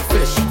catch a big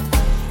fish.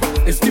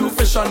 It's stew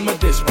fish on my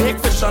dish,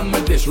 baked fish on my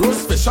dish,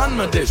 roast fish on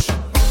my dish.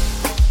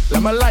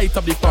 Let me light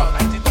up the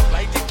pot.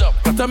 Light it up.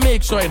 Gotta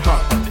make sure it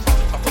hot.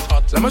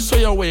 Let me show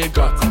you where you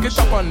got. Get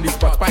up on this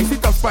spot, spice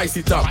it up, spice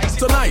it up.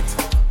 Tonight,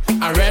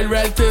 I'm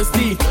real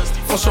thirsty.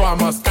 For sure I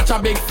must catch a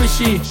big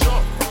fishy.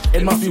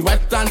 It must be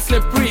wet and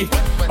slippery,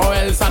 or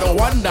else I don't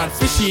want that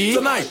fishy.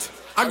 Tonight,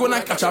 I'm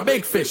gonna catch a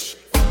big fish.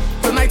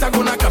 Tonight I'm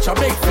gonna catch a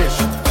big fish.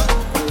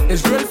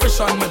 It's grilled fish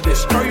on my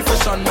dish, curry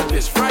fish on my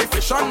dish, fried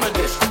fish on my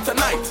dish.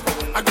 Tonight,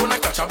 I'm gonna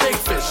catch a big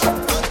fish.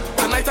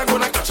 Tonight I'm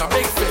gonna catch a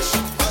big fish.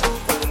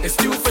 It's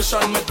stew fish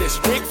on my dish,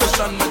 baked fish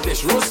on my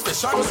dish, roast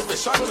fish on my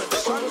dish, on my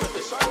dish, on my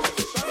dish, on my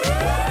dish.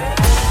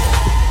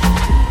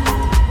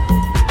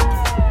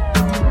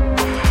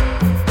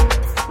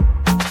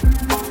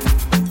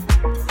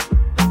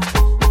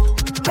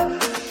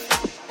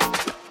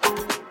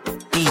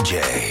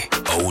 DJ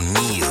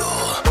O'Neal.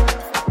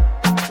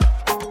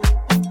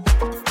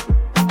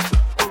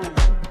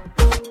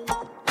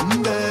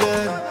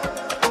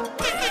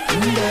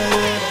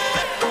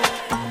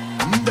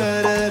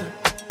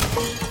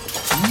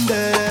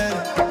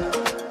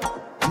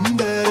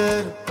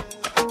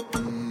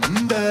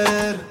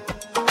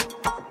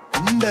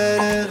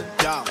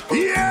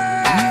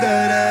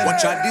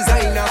 Watch a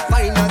designer,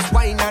 finance,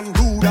 wine and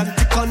rude and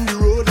tick on the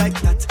road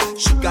like that.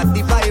 She got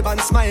the vibe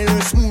and smile,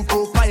 her smooth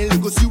profile. You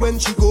go see when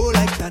she go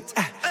like that.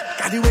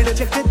 Got the way that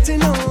you're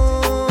getting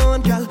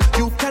on, girl.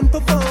 You can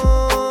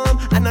perform,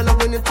 and I love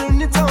when you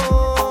turn it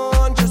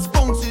on. Just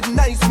bounce it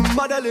nice and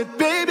model it,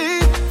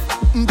 baby.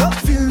 Don't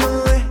feel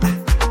no way,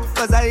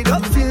 'cause I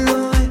don't feel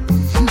no way.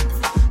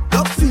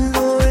 Don't feel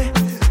no way.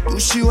 Do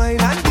she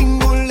wine and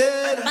dingle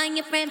it? Find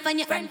your friend, find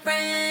your friend.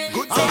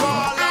 Good I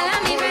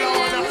love me, friend.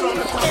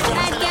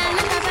 I can't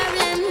have a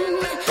problem.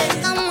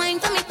 Come wine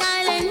for me,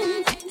 darling.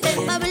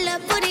 Bubble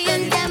up for the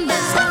young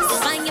gamble.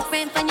 Find your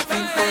friend, find your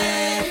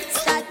friend.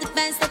 Start the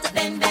band, start the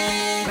bang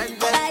bang.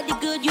 Body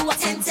good, you are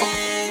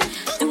 10-10.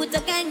 Do it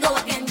again, go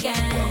again,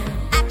 again.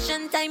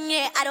 Action time,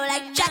 yeah, I don't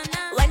like chat.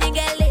 When you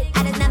get lit,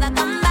 I just never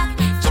come back.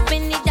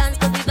 Chipping the dance,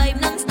 'cause we vibe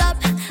non-stop.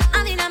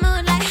 I'm in a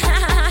mood like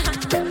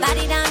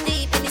body down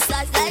deep in the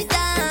slots like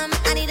damn.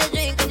 I need a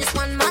drink and just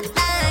one more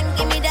time.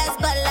 Give me that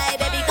spotlight,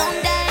 baby, come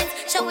dance.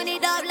 Showing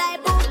it up like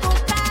boom, boom,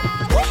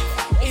 pow.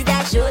 Is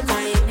that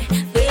showtime?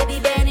 Baby,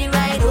 bend it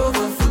right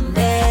over for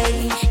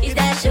me. Is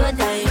that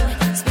showtime?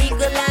 Speak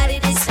a lot,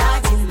 it is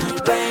starting my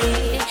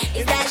brain.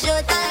 Is that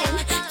showtime?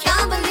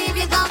 Can't believe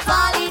you gon'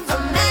 fall in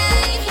for me.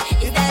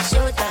 Is that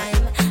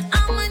showtime?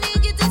 I'ma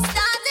need you to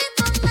start it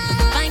for me.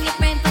 Find your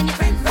friend, find your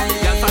friend.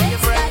 Yeah, find your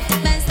friend. Start the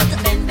band, start the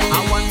band, band. I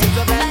want you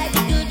to bend.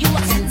 Body good, you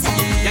are 10-10.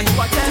 Yeah, you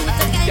are 10.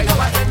 Yeah, you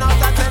are 10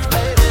 out of 10,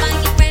 baby. Find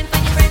your friend,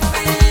 find your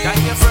friend. Yeah,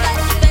 your friend.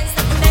 Start the band,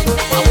 start the band,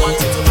 band. I want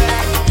you to bend.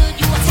 Body good,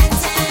 you are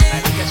 10-10.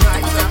 Like you try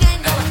Do it to. again,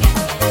 go again.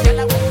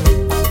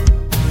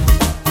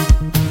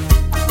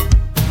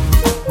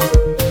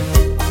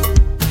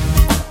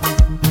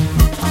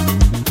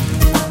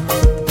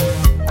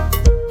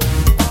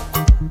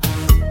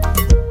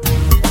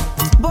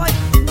 Boy,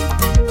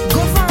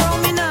 go for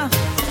me now.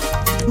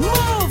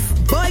 Move,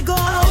 boy, go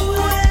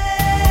away.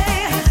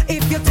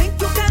 If you think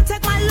you can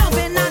take my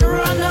loving and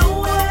run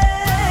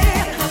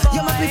away,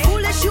 you must be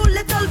foolish, you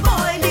little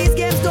boy. These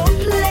games don't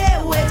play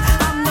with.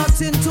 I'm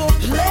nothing to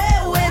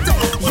play with.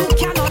 You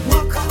cannot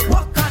walk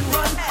and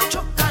run,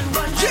 choke and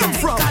run. Jim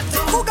from,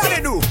 who got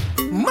it do?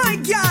 My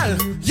girl,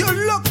 you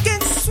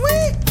looking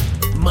sweet.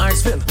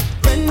 Marsville.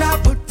 When I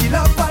put the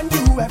love on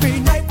you every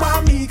night,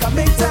 for me, come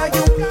and tell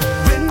you.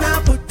 When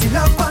I put the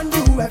love on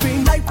you every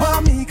night,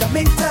 for me, come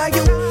and tell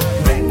you.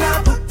 When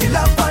I put the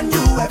love on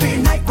you every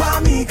night,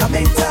 for me, come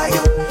and tell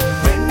you.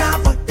 When I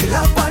put the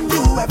love on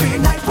you every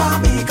night, for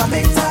me, come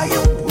and tell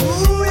you.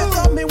 Ooh, you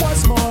got me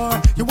once more.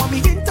 You want me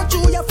into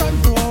through your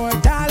front door,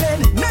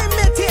 darling. Name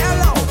me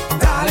TLO,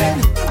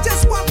 darling.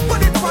 Just walk,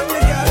 put it on me,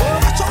 girl.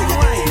 I show you the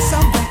things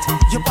I'm wet.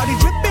 Your body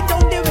dripping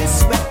down the wrist,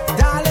 sweat,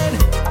 darling.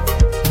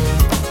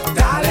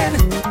 Darling.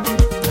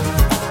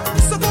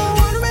 So go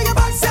on with your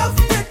bad self,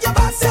 with your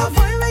bad self,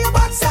 on with your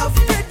bad self,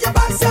 with your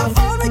bad self,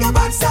 on with your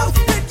bad self,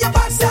 with your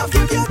bad self.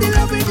 Give you the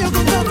love and you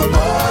go for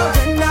more.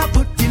 When I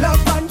put the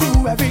love on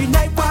you every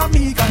night, for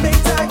me, come and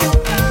tell you.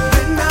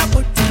 When I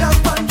put the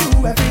love on you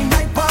every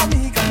night, for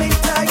me, come and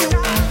tell you.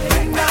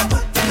 When I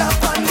put the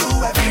love on you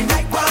every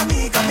night, for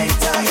me, come and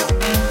tell you.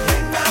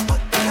 When I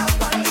put the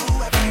love on you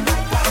every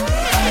night, for me,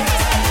 come and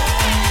tell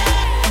you.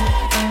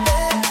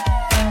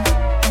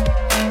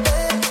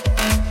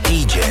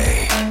 DJ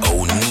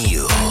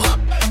O'Neal.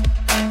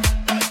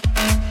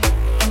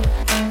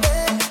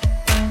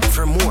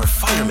 For more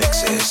fire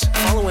mixes,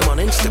 follow him on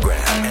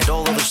Instagram and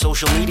all other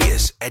social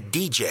medias at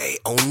DJ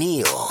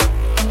O'Neal.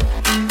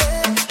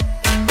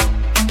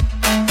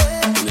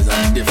 It's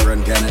a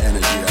different kind of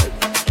energy, right?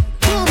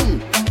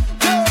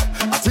 Yeah,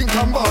 I think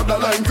I'm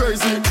borderline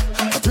crazy.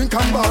 I think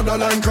I'm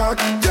borderline crack.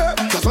 Yeah,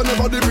 cause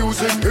whenever the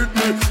music hit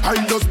me, I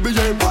just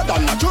behave bad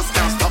and I just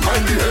can't stop. My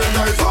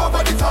behavior is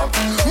over the top.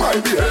 My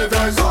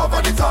behavior is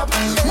over the top.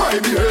 My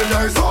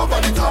behavior is over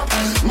the top.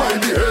 My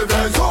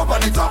behavior is over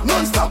the top.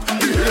 Non-stop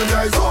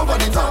behavior is over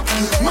the top.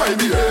 My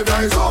behavior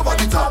is over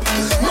the top.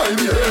 My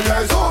behavior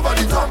is over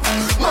the top.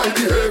 My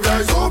behavior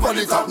is over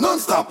the top,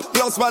 non-stop.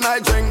 Plus when I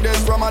drink this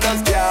rum, I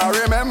just can't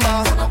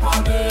remember.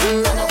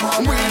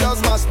 We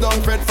just must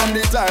down fed from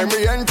the time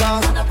we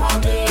enter.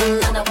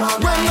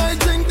 When I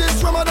drink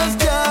this rum, I just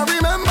can't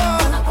remember.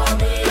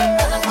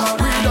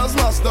 We just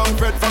must down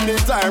fed from the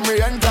time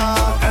we enter.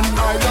 And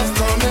I just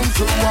turn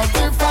into a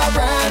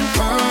different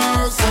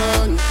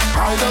person.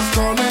 I just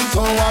turn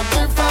into a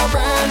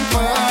different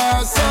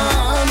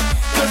person.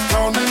 Just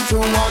turn into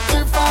a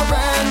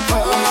different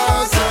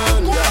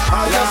person.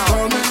 I just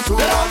turn into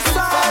a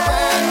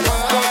different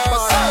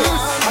person.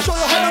 I show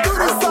you how to do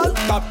this, son.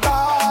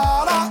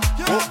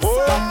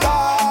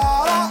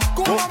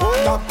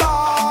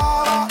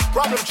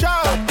 Problem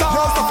child.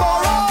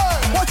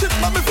 Watch it,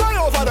 let me fly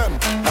over them.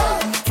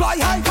 Fly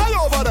high, high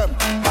over them.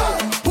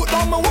 Put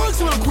down my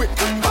words real quick.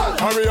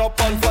 Hurry up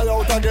and fly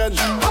out again.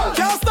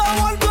 Can't stand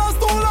one class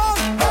too long.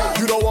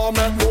 You don't want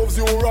make moves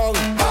you wrong.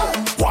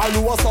 Why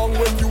do a song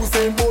with you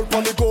saying bold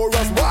on the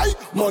chorus? Why?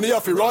 Money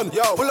if you run.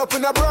 Yo, pull up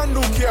in a brand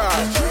new car.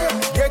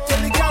 Get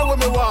any car when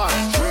me want.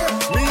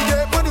 Me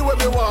get money when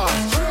me want.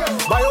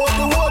 Buy out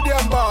the whole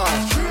damn bar.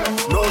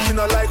 No, she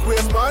not like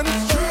waste man.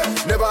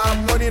 Never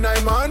have money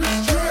 9 months.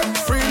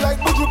 Free like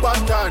Buju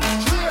Bantan.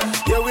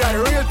 Yeah, we are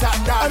real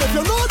tap down. And if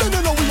you know, then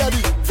you know we are the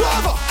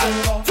Flavor,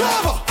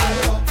 Flavor,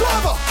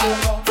 Flavor,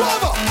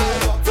 Flavor,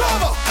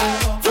 Flavor,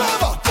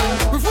 Flavor.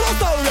 We full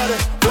style we are the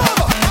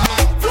Flavor,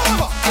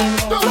 Flavor,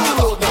 Flavor,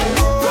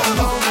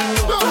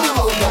 Flavor.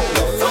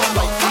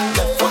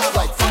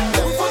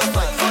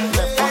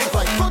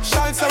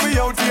 Shine, so we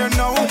out here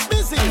now.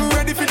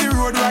 Ready for the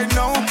road right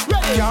now.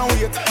 Can't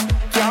wait,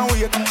 can't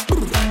wait.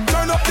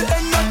 Turn up the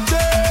energy.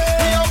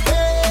 We out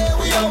there,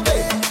 we out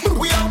there.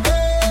 We out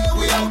there,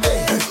 we out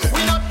there.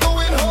 We not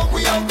going home,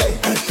 we out there.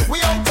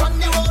 We out on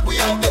the road, we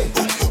out there.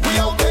 We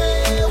out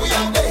there, we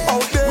out there.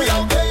 We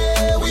out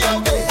there, we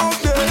out there.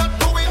 We not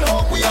going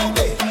home, we out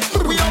there.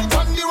 We out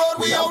on the road,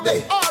 we out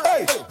there.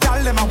 Hey,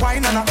 y'all them a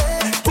wine and a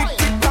tick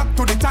tick tock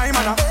to the time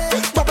and a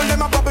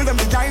bubble them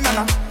behind and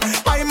a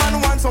I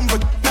man want some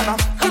but nana.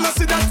 You know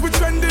see that we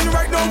trending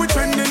right now, we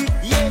trending.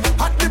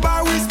 At the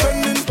bar we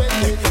spending.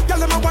 Y'all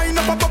them a wine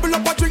up a bubble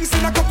up a drinks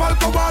in a cup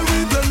alcohol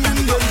we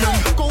blending.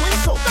 Going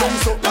so, down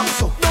so, down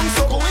so, down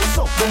so. Going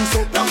so, down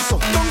so, down so,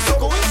 down so.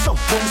 Going so,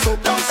 down so,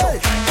 down so.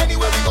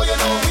 Anywhere we go, you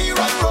know we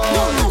run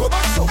road. Go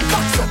back so,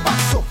 back so, back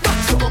so, back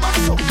so, go back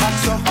so, back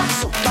so, back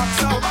so,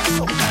 back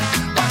so,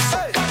 back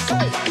so, back so.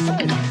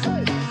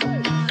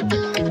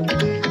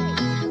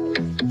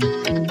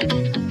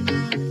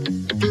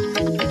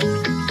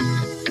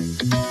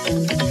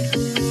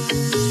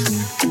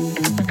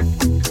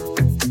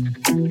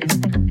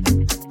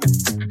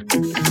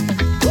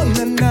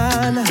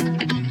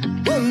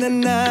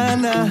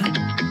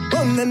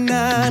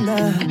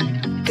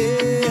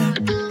 Yeah.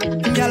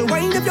 Girl,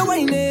 wind up your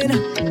whining,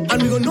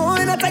 and we gon' know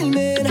in a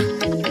timing.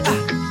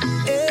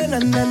 Na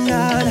na na.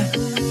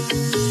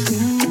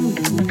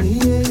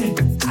 Yeah.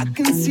 I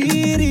can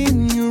see it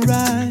in your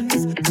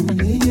eyes.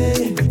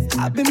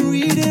 Yeah. I've been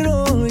reading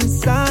all your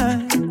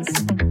signs,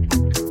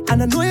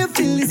 and I know you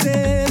feel the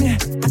same.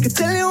 I can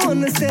tell you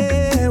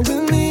understand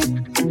with me.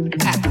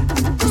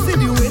 You see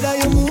the way that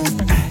you move,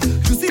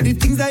 you see the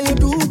things that you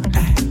do.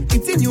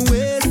 It's in your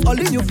ways, all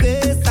in your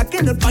face. I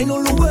cannot find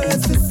all the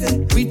words to say.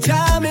 We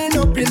jamming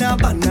up in a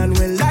band and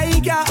we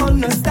like I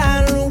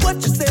understand what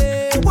you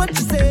say, what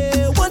you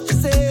say, what you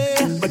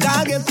say. But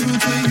I get through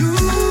to you.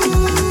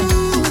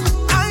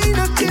 I ain't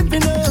not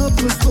giving up.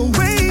 Cause the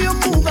way you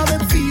move, I've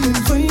been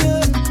feeling for you.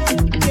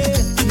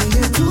 Yeah,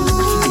 too.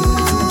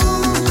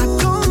 I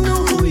don't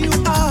know who you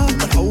are,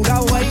 but how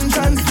that wine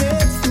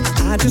translates.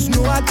 I just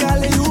know I can't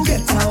let you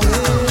get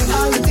away.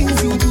 All the things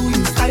you do,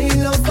 I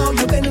love how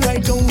you bend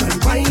right down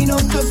and wind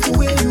up just the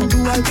way you do.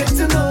 I get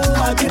to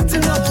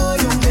know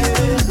you,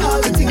 yeah.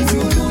 All the things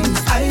you do,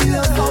 I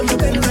love how you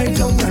bend right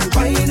down and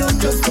wind up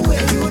just the way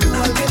you do. I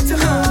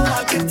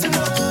get to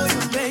know you,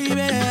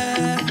 baby.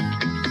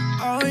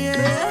 Oh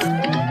yeah,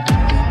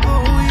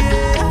 oh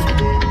yeah,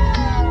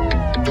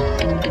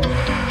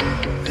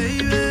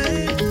 baby.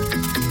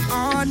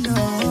 Oh no,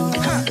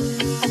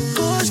 of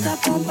course that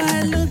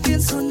Bombay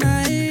looking so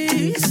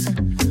nice.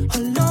 Oh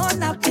Lord,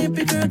 that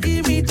baby girl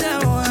give me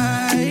that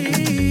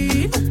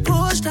wine.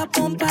 Push that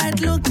Bombay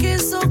looking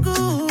so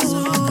good.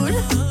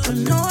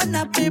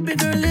 Baby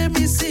girl, let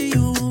me see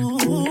you.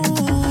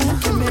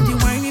 Give me the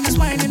wine in this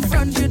wine in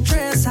front your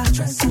dresser.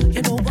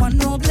 You don't want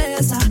no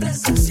blesser.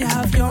 Cause you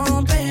have your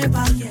own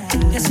paper.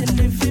 Yes, you're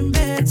living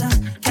better.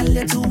 Can't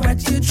let you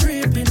what you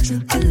tripping.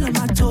 All of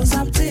my toes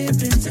I'm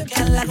tipping.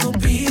 Girl, I go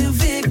be a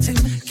victim.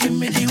 Give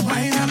me the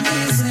wine I'm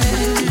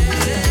missing.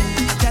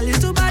 Girl, it's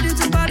too bad, you're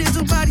so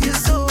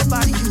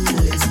bad, you.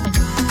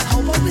 How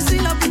about we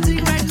still up the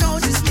thing right now,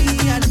 just me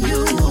and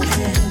you.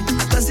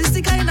 Cause it's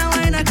the kind of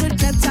wine I could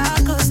get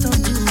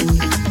accustomed to.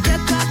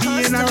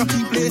 In a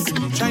rocky place,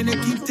 trying to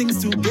keep things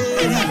together.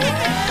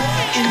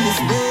 In this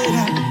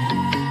weather,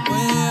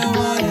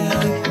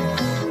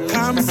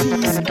 calm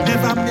seas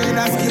never made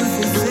a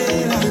skillful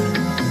sailor.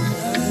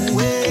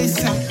 Ways,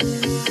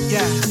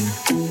 yeah.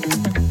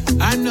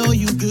 know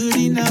you good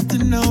enough to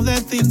know that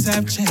things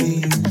have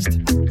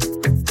changed.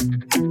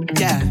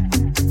 Yeah.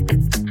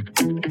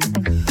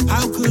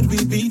 How could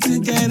we be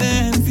together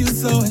and feel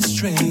so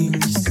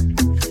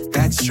estranged?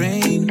 That's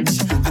strange.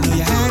 I know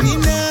you had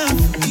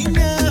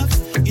enough.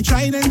 You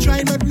tried and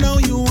tried, but now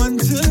you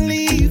want to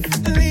leave.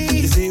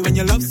 You say when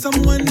you love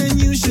someone, then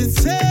you should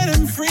set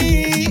them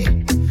free.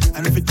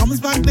 And if it comes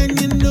back, then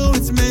you know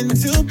it's meant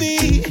to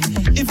be.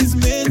 If it's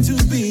meant to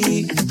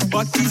be.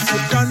 But this you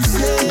done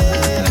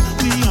said,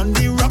 we on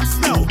the rocks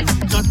now,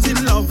 not in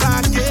love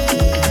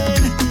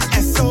again.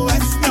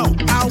 SOS now,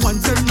 I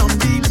want to numb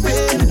the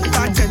pain.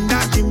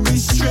 Bartender, give me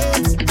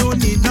straight, don't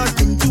need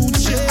nothing to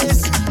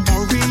chase.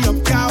 Hurry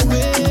up,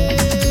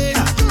 Yahweh.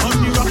 On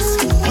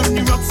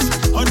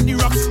the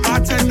rocks,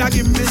 bartender,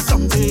 give me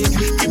something.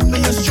 Give me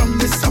your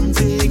strongest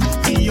something.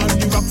 Be on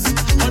the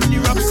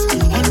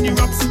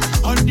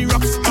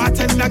rocks,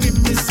 bartender, give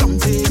me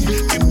something.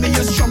 Give me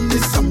your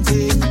strongest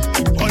something.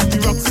 On the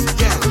rocks,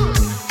 yeah.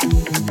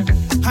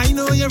 I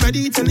know you're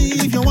ready to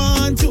leave, you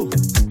want to.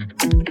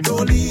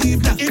 Don't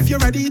leave now. If you're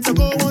ready to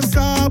go, won't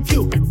stop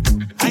you.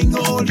 I ain't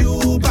gonna hold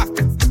you back.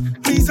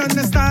 Please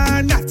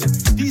understand that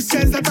these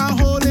chains that are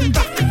holding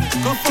back.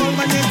 Go fall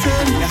when you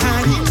turn, you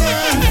had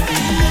enough.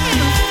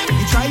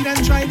 You tried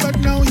and tried, but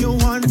now you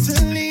want to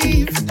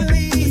leave.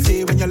 You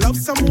say when you love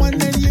someone,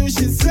 then you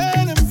should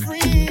set them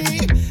free.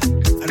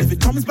 And if it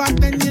comes back,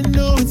 then you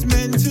know it's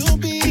meant to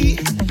be.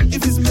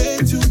 If it's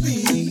meant to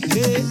be,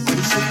 yeah.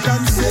 You should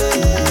come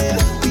say,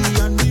 be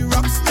on the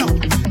rocks now,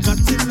 not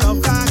in love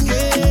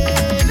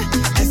again.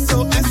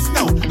 SOS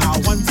now, I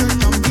want to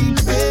numb the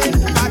pain.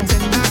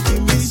 Bartender,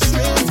 give me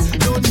straight,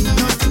 don't need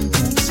nothing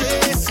to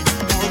chase.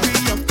 Hurry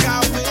up,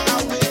 Yahweh.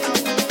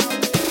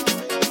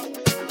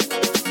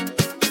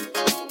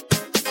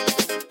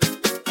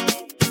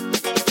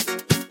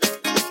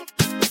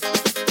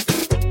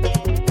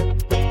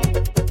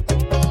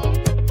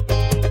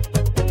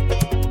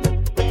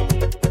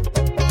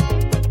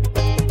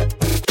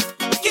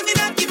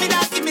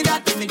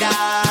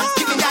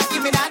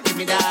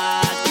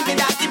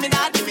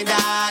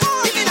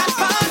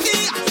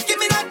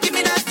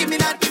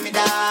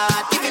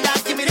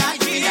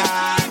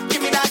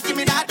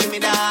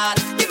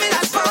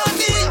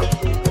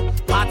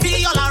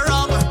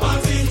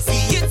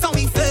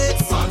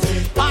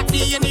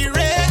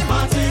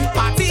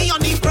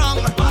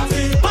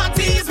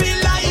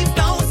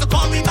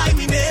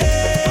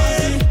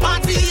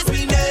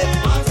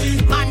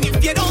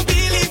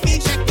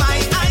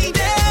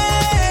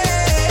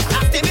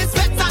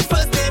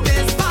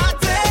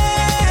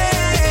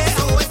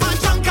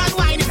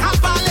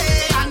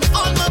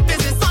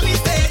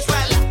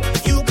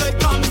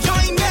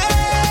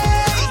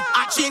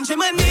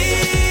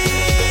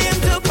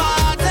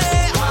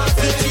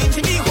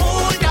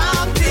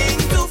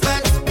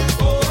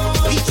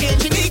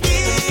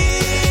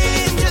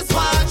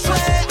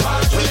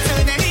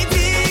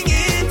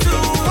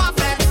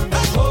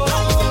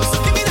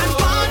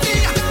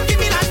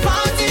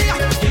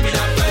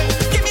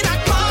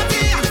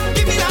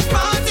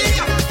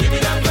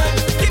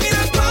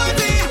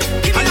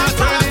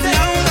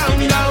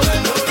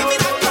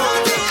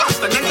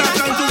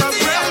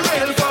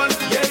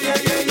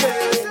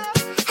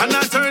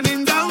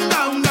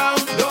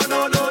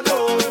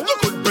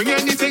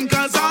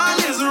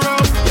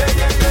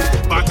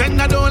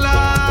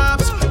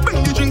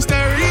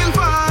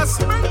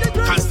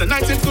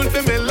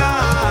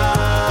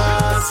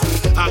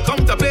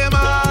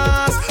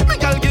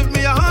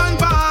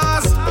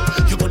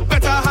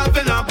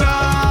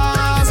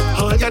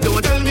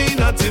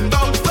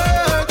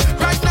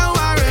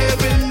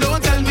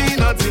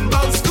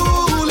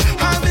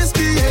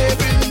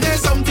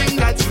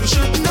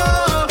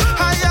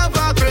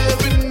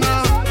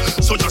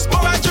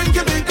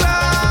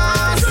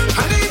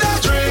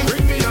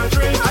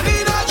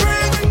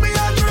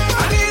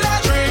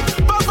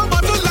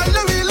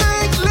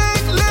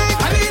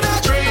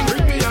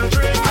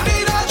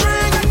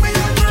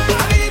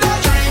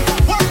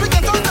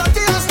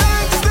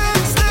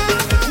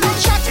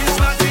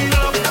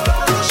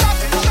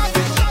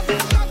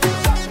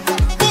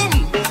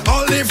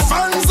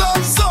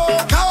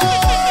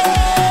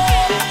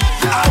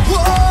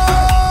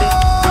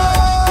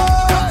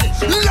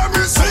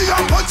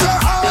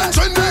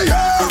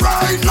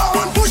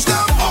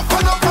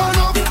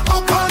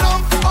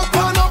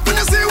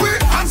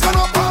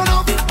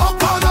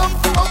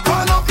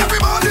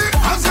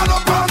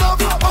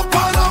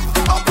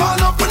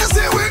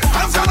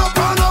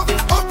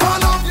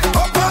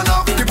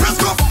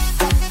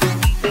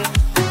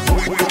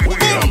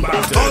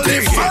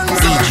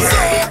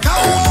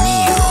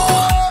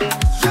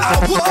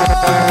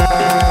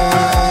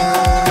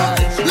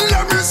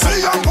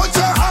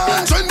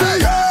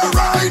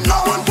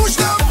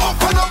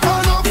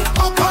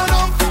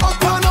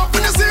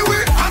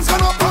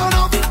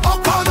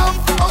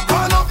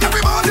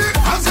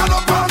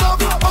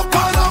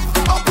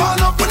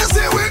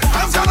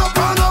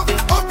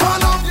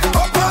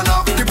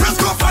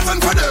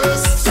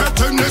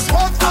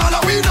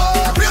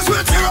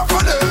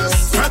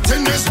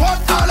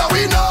 All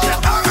we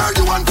know.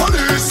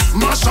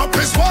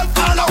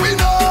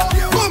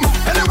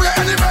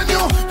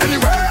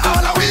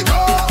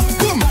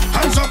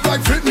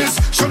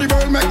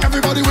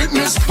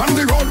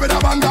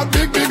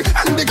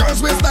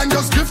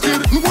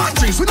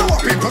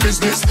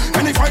 business.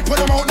 Any fight put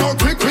them out now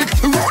quick.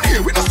 Round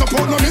here we don't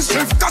support no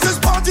mischief. Cause it's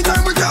party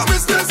time, we can't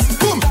miss this.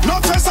 Boom, no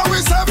stress how we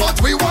say,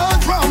 but we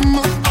want rum.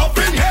 Up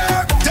in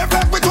here, they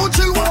back we too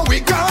chill while we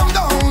calm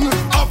down.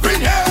 Up in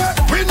here,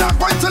 we not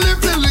going to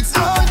live till it's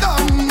all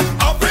done.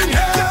 Up in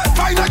here,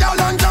 find a girl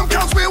and jump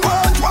cause we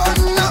want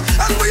one.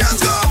 And we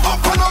just go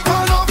up and up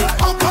and up,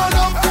 up and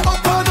up,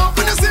 up and up.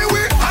 When you see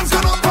we hands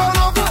gone up and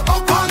up,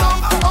 up and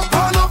up, up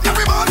and up.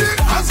 Everybody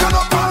hands gone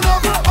up and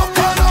up, up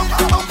and up,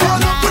 up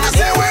and up. When you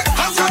see we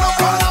hands gone up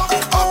and up,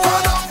 up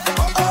and up.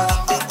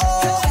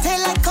 They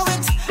like how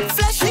it's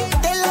fleshy,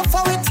 they love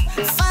how it's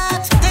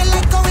fat. They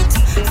like how it's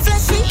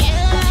fleshy.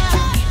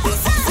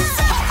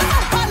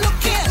 I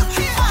look it,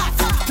 fat.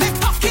 Me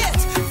pocket,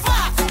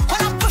 fat.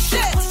 When I push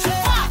it,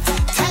 fat.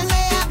 Tell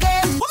me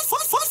again. What's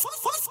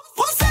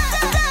that?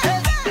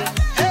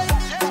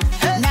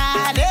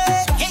 Nah,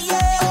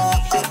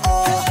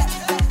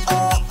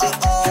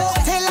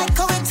 They like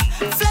how it's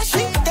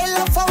fleshy, they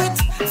love how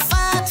it's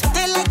fat.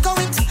 They like how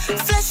it's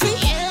fleshy.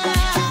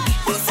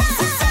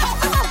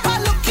 I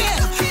look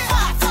it,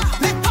 fat.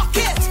 Me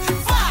pocket,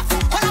 fat.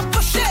 When I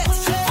push it,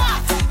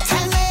 fat.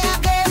 Tell me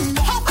again.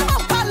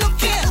 I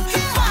look it,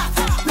 fat.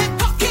 Me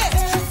pocket,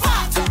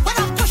 fat. When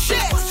I push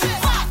it,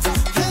 fat.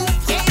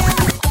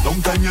 Long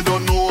time you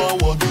don't know I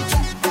want it.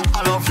 I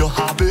love your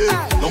habit.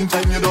 Long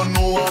time you don't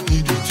know I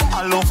need it.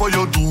 I love how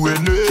you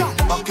doing it.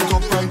 Back it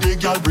up right there,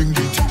 girl, bring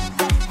it.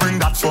 Bring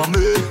that for me.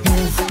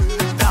 Move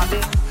that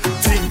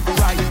thing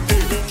right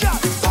there.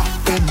 Back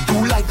then, do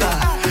like that.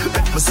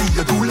 Let me see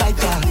you do like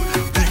that.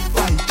 Big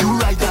bite, you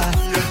right that.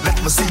 Let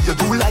me see you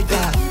do like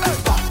that.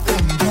 Back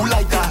then, do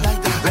like that.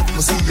 Let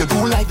me see you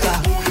do like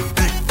that.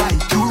 Big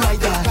bite, you right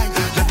that.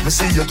 Let me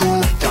see you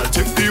do. Girl,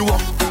 take the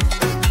walk.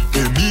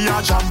 Give me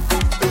a jam.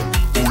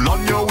 Pull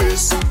on your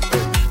waist.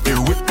 Be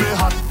with me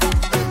hand.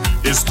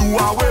 It's 2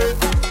 away.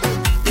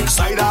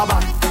 Inside a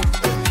van.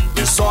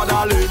 It's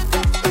orderly.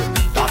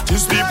 That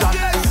is the plan.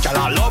 Girl,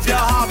 I love your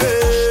habit.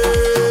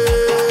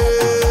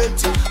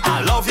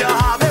 I love your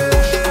habit.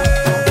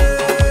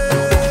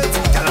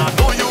 Girl, I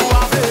know you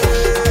have it.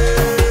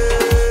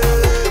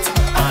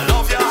 I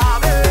love your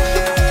habit.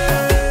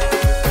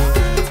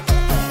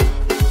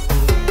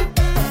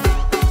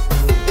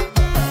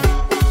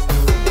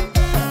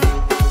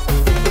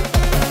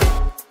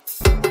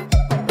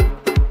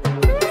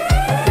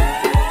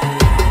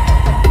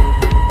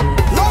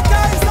 Look,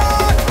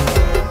 Isaac!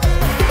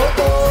 You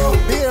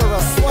bear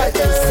a slight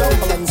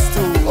resemblance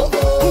to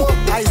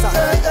Isaac.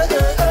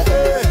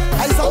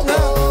 Isaac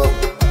now.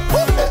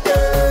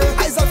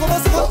 Isaac from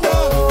us now.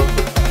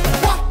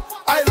 What?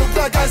 I look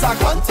like Isaac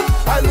Hunt.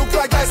 I look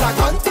like Isaac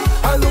Hunt.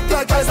 I look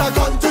like Isaac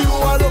Hunt to you.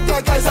 I look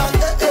like Isaac.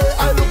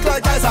 I look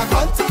like Isaac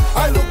Hunt.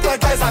 I look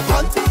like Isaac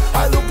Hunt.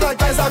 I look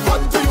like Isaac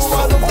Hunt to you.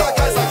 I look like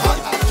Isaac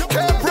Hunt.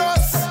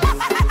 K-Bros.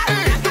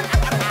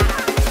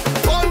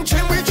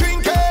 Punching, we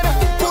drinking.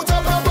 Put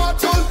up a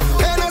bottle.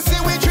 Hennessy,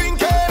 we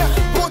drinking.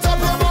 Put up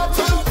a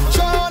bottle.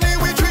 Johnny,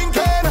 we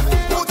drinking.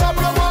 Put up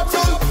a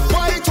bottle.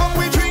 White up,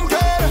 we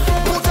drinking.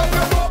 Put up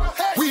a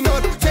bottle. We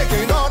not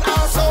taking on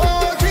our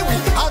soul. We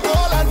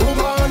alcohol and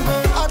woman.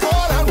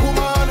 Alcohol and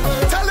woman.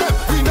 Tell them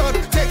we not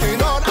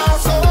taking on our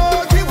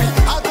soul. We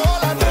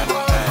alcohol and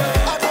woman.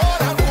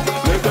 Alcohol and woman.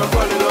 Make them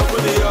fall in love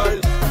with the oil.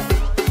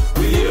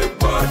 We hate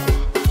bad.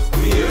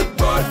 We hate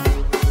bad.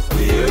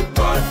 We hate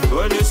bad.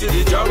 When you see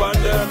the job on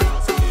them,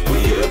 we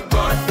hate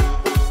bad.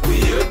 We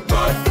hate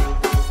bad.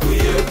 We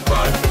hate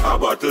bad. A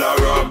bottle of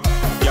rum,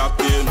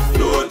 captain,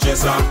 no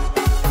chaser,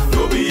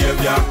 no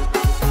behavior.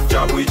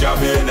 Jab we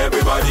jabbing,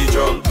 everybody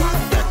jump.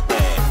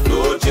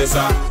 No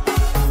chaser,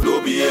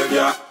 no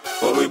behavior.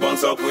 When we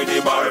bounce up with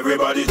the bar,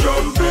 everybody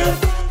jumping.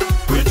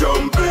 We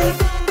jumping.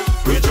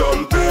 We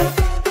jumping.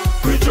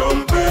 We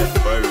jumping.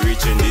 When we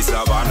reaching the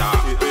savannah,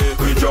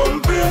 we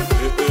jumping.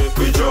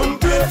 We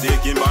jumping.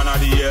 Taking banana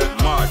the air,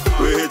 mad.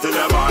 We hitting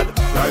them hard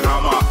like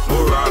hammer,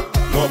 more rock,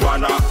 more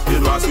banner.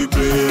 It must be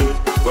playing.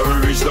 When we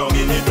reach down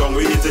in the tongue,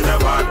 we hitting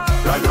them hard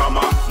like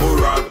hammer, more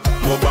rock,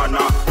 more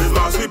banner. It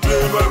must be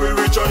playing when we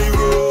reach on the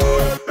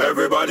road.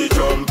 Everybody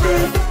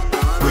jumping.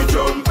 We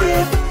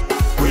jumping.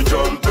 We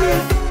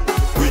jumping.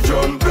 We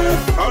jumping.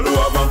 All who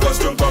have a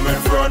costume come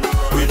in front.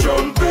 We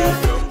jumping.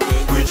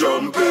 We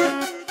jumping.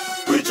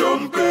 We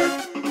jumping.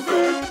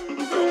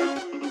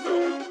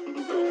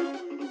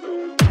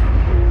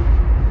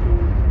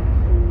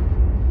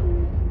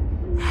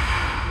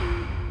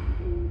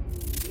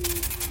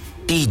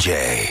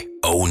 DJ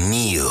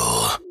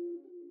O'Neil.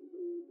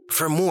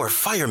 For more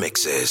fire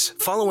mixes,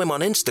 follow him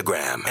on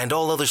Instagram and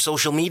all other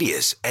social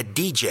medias at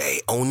DJ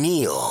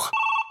O'Neil.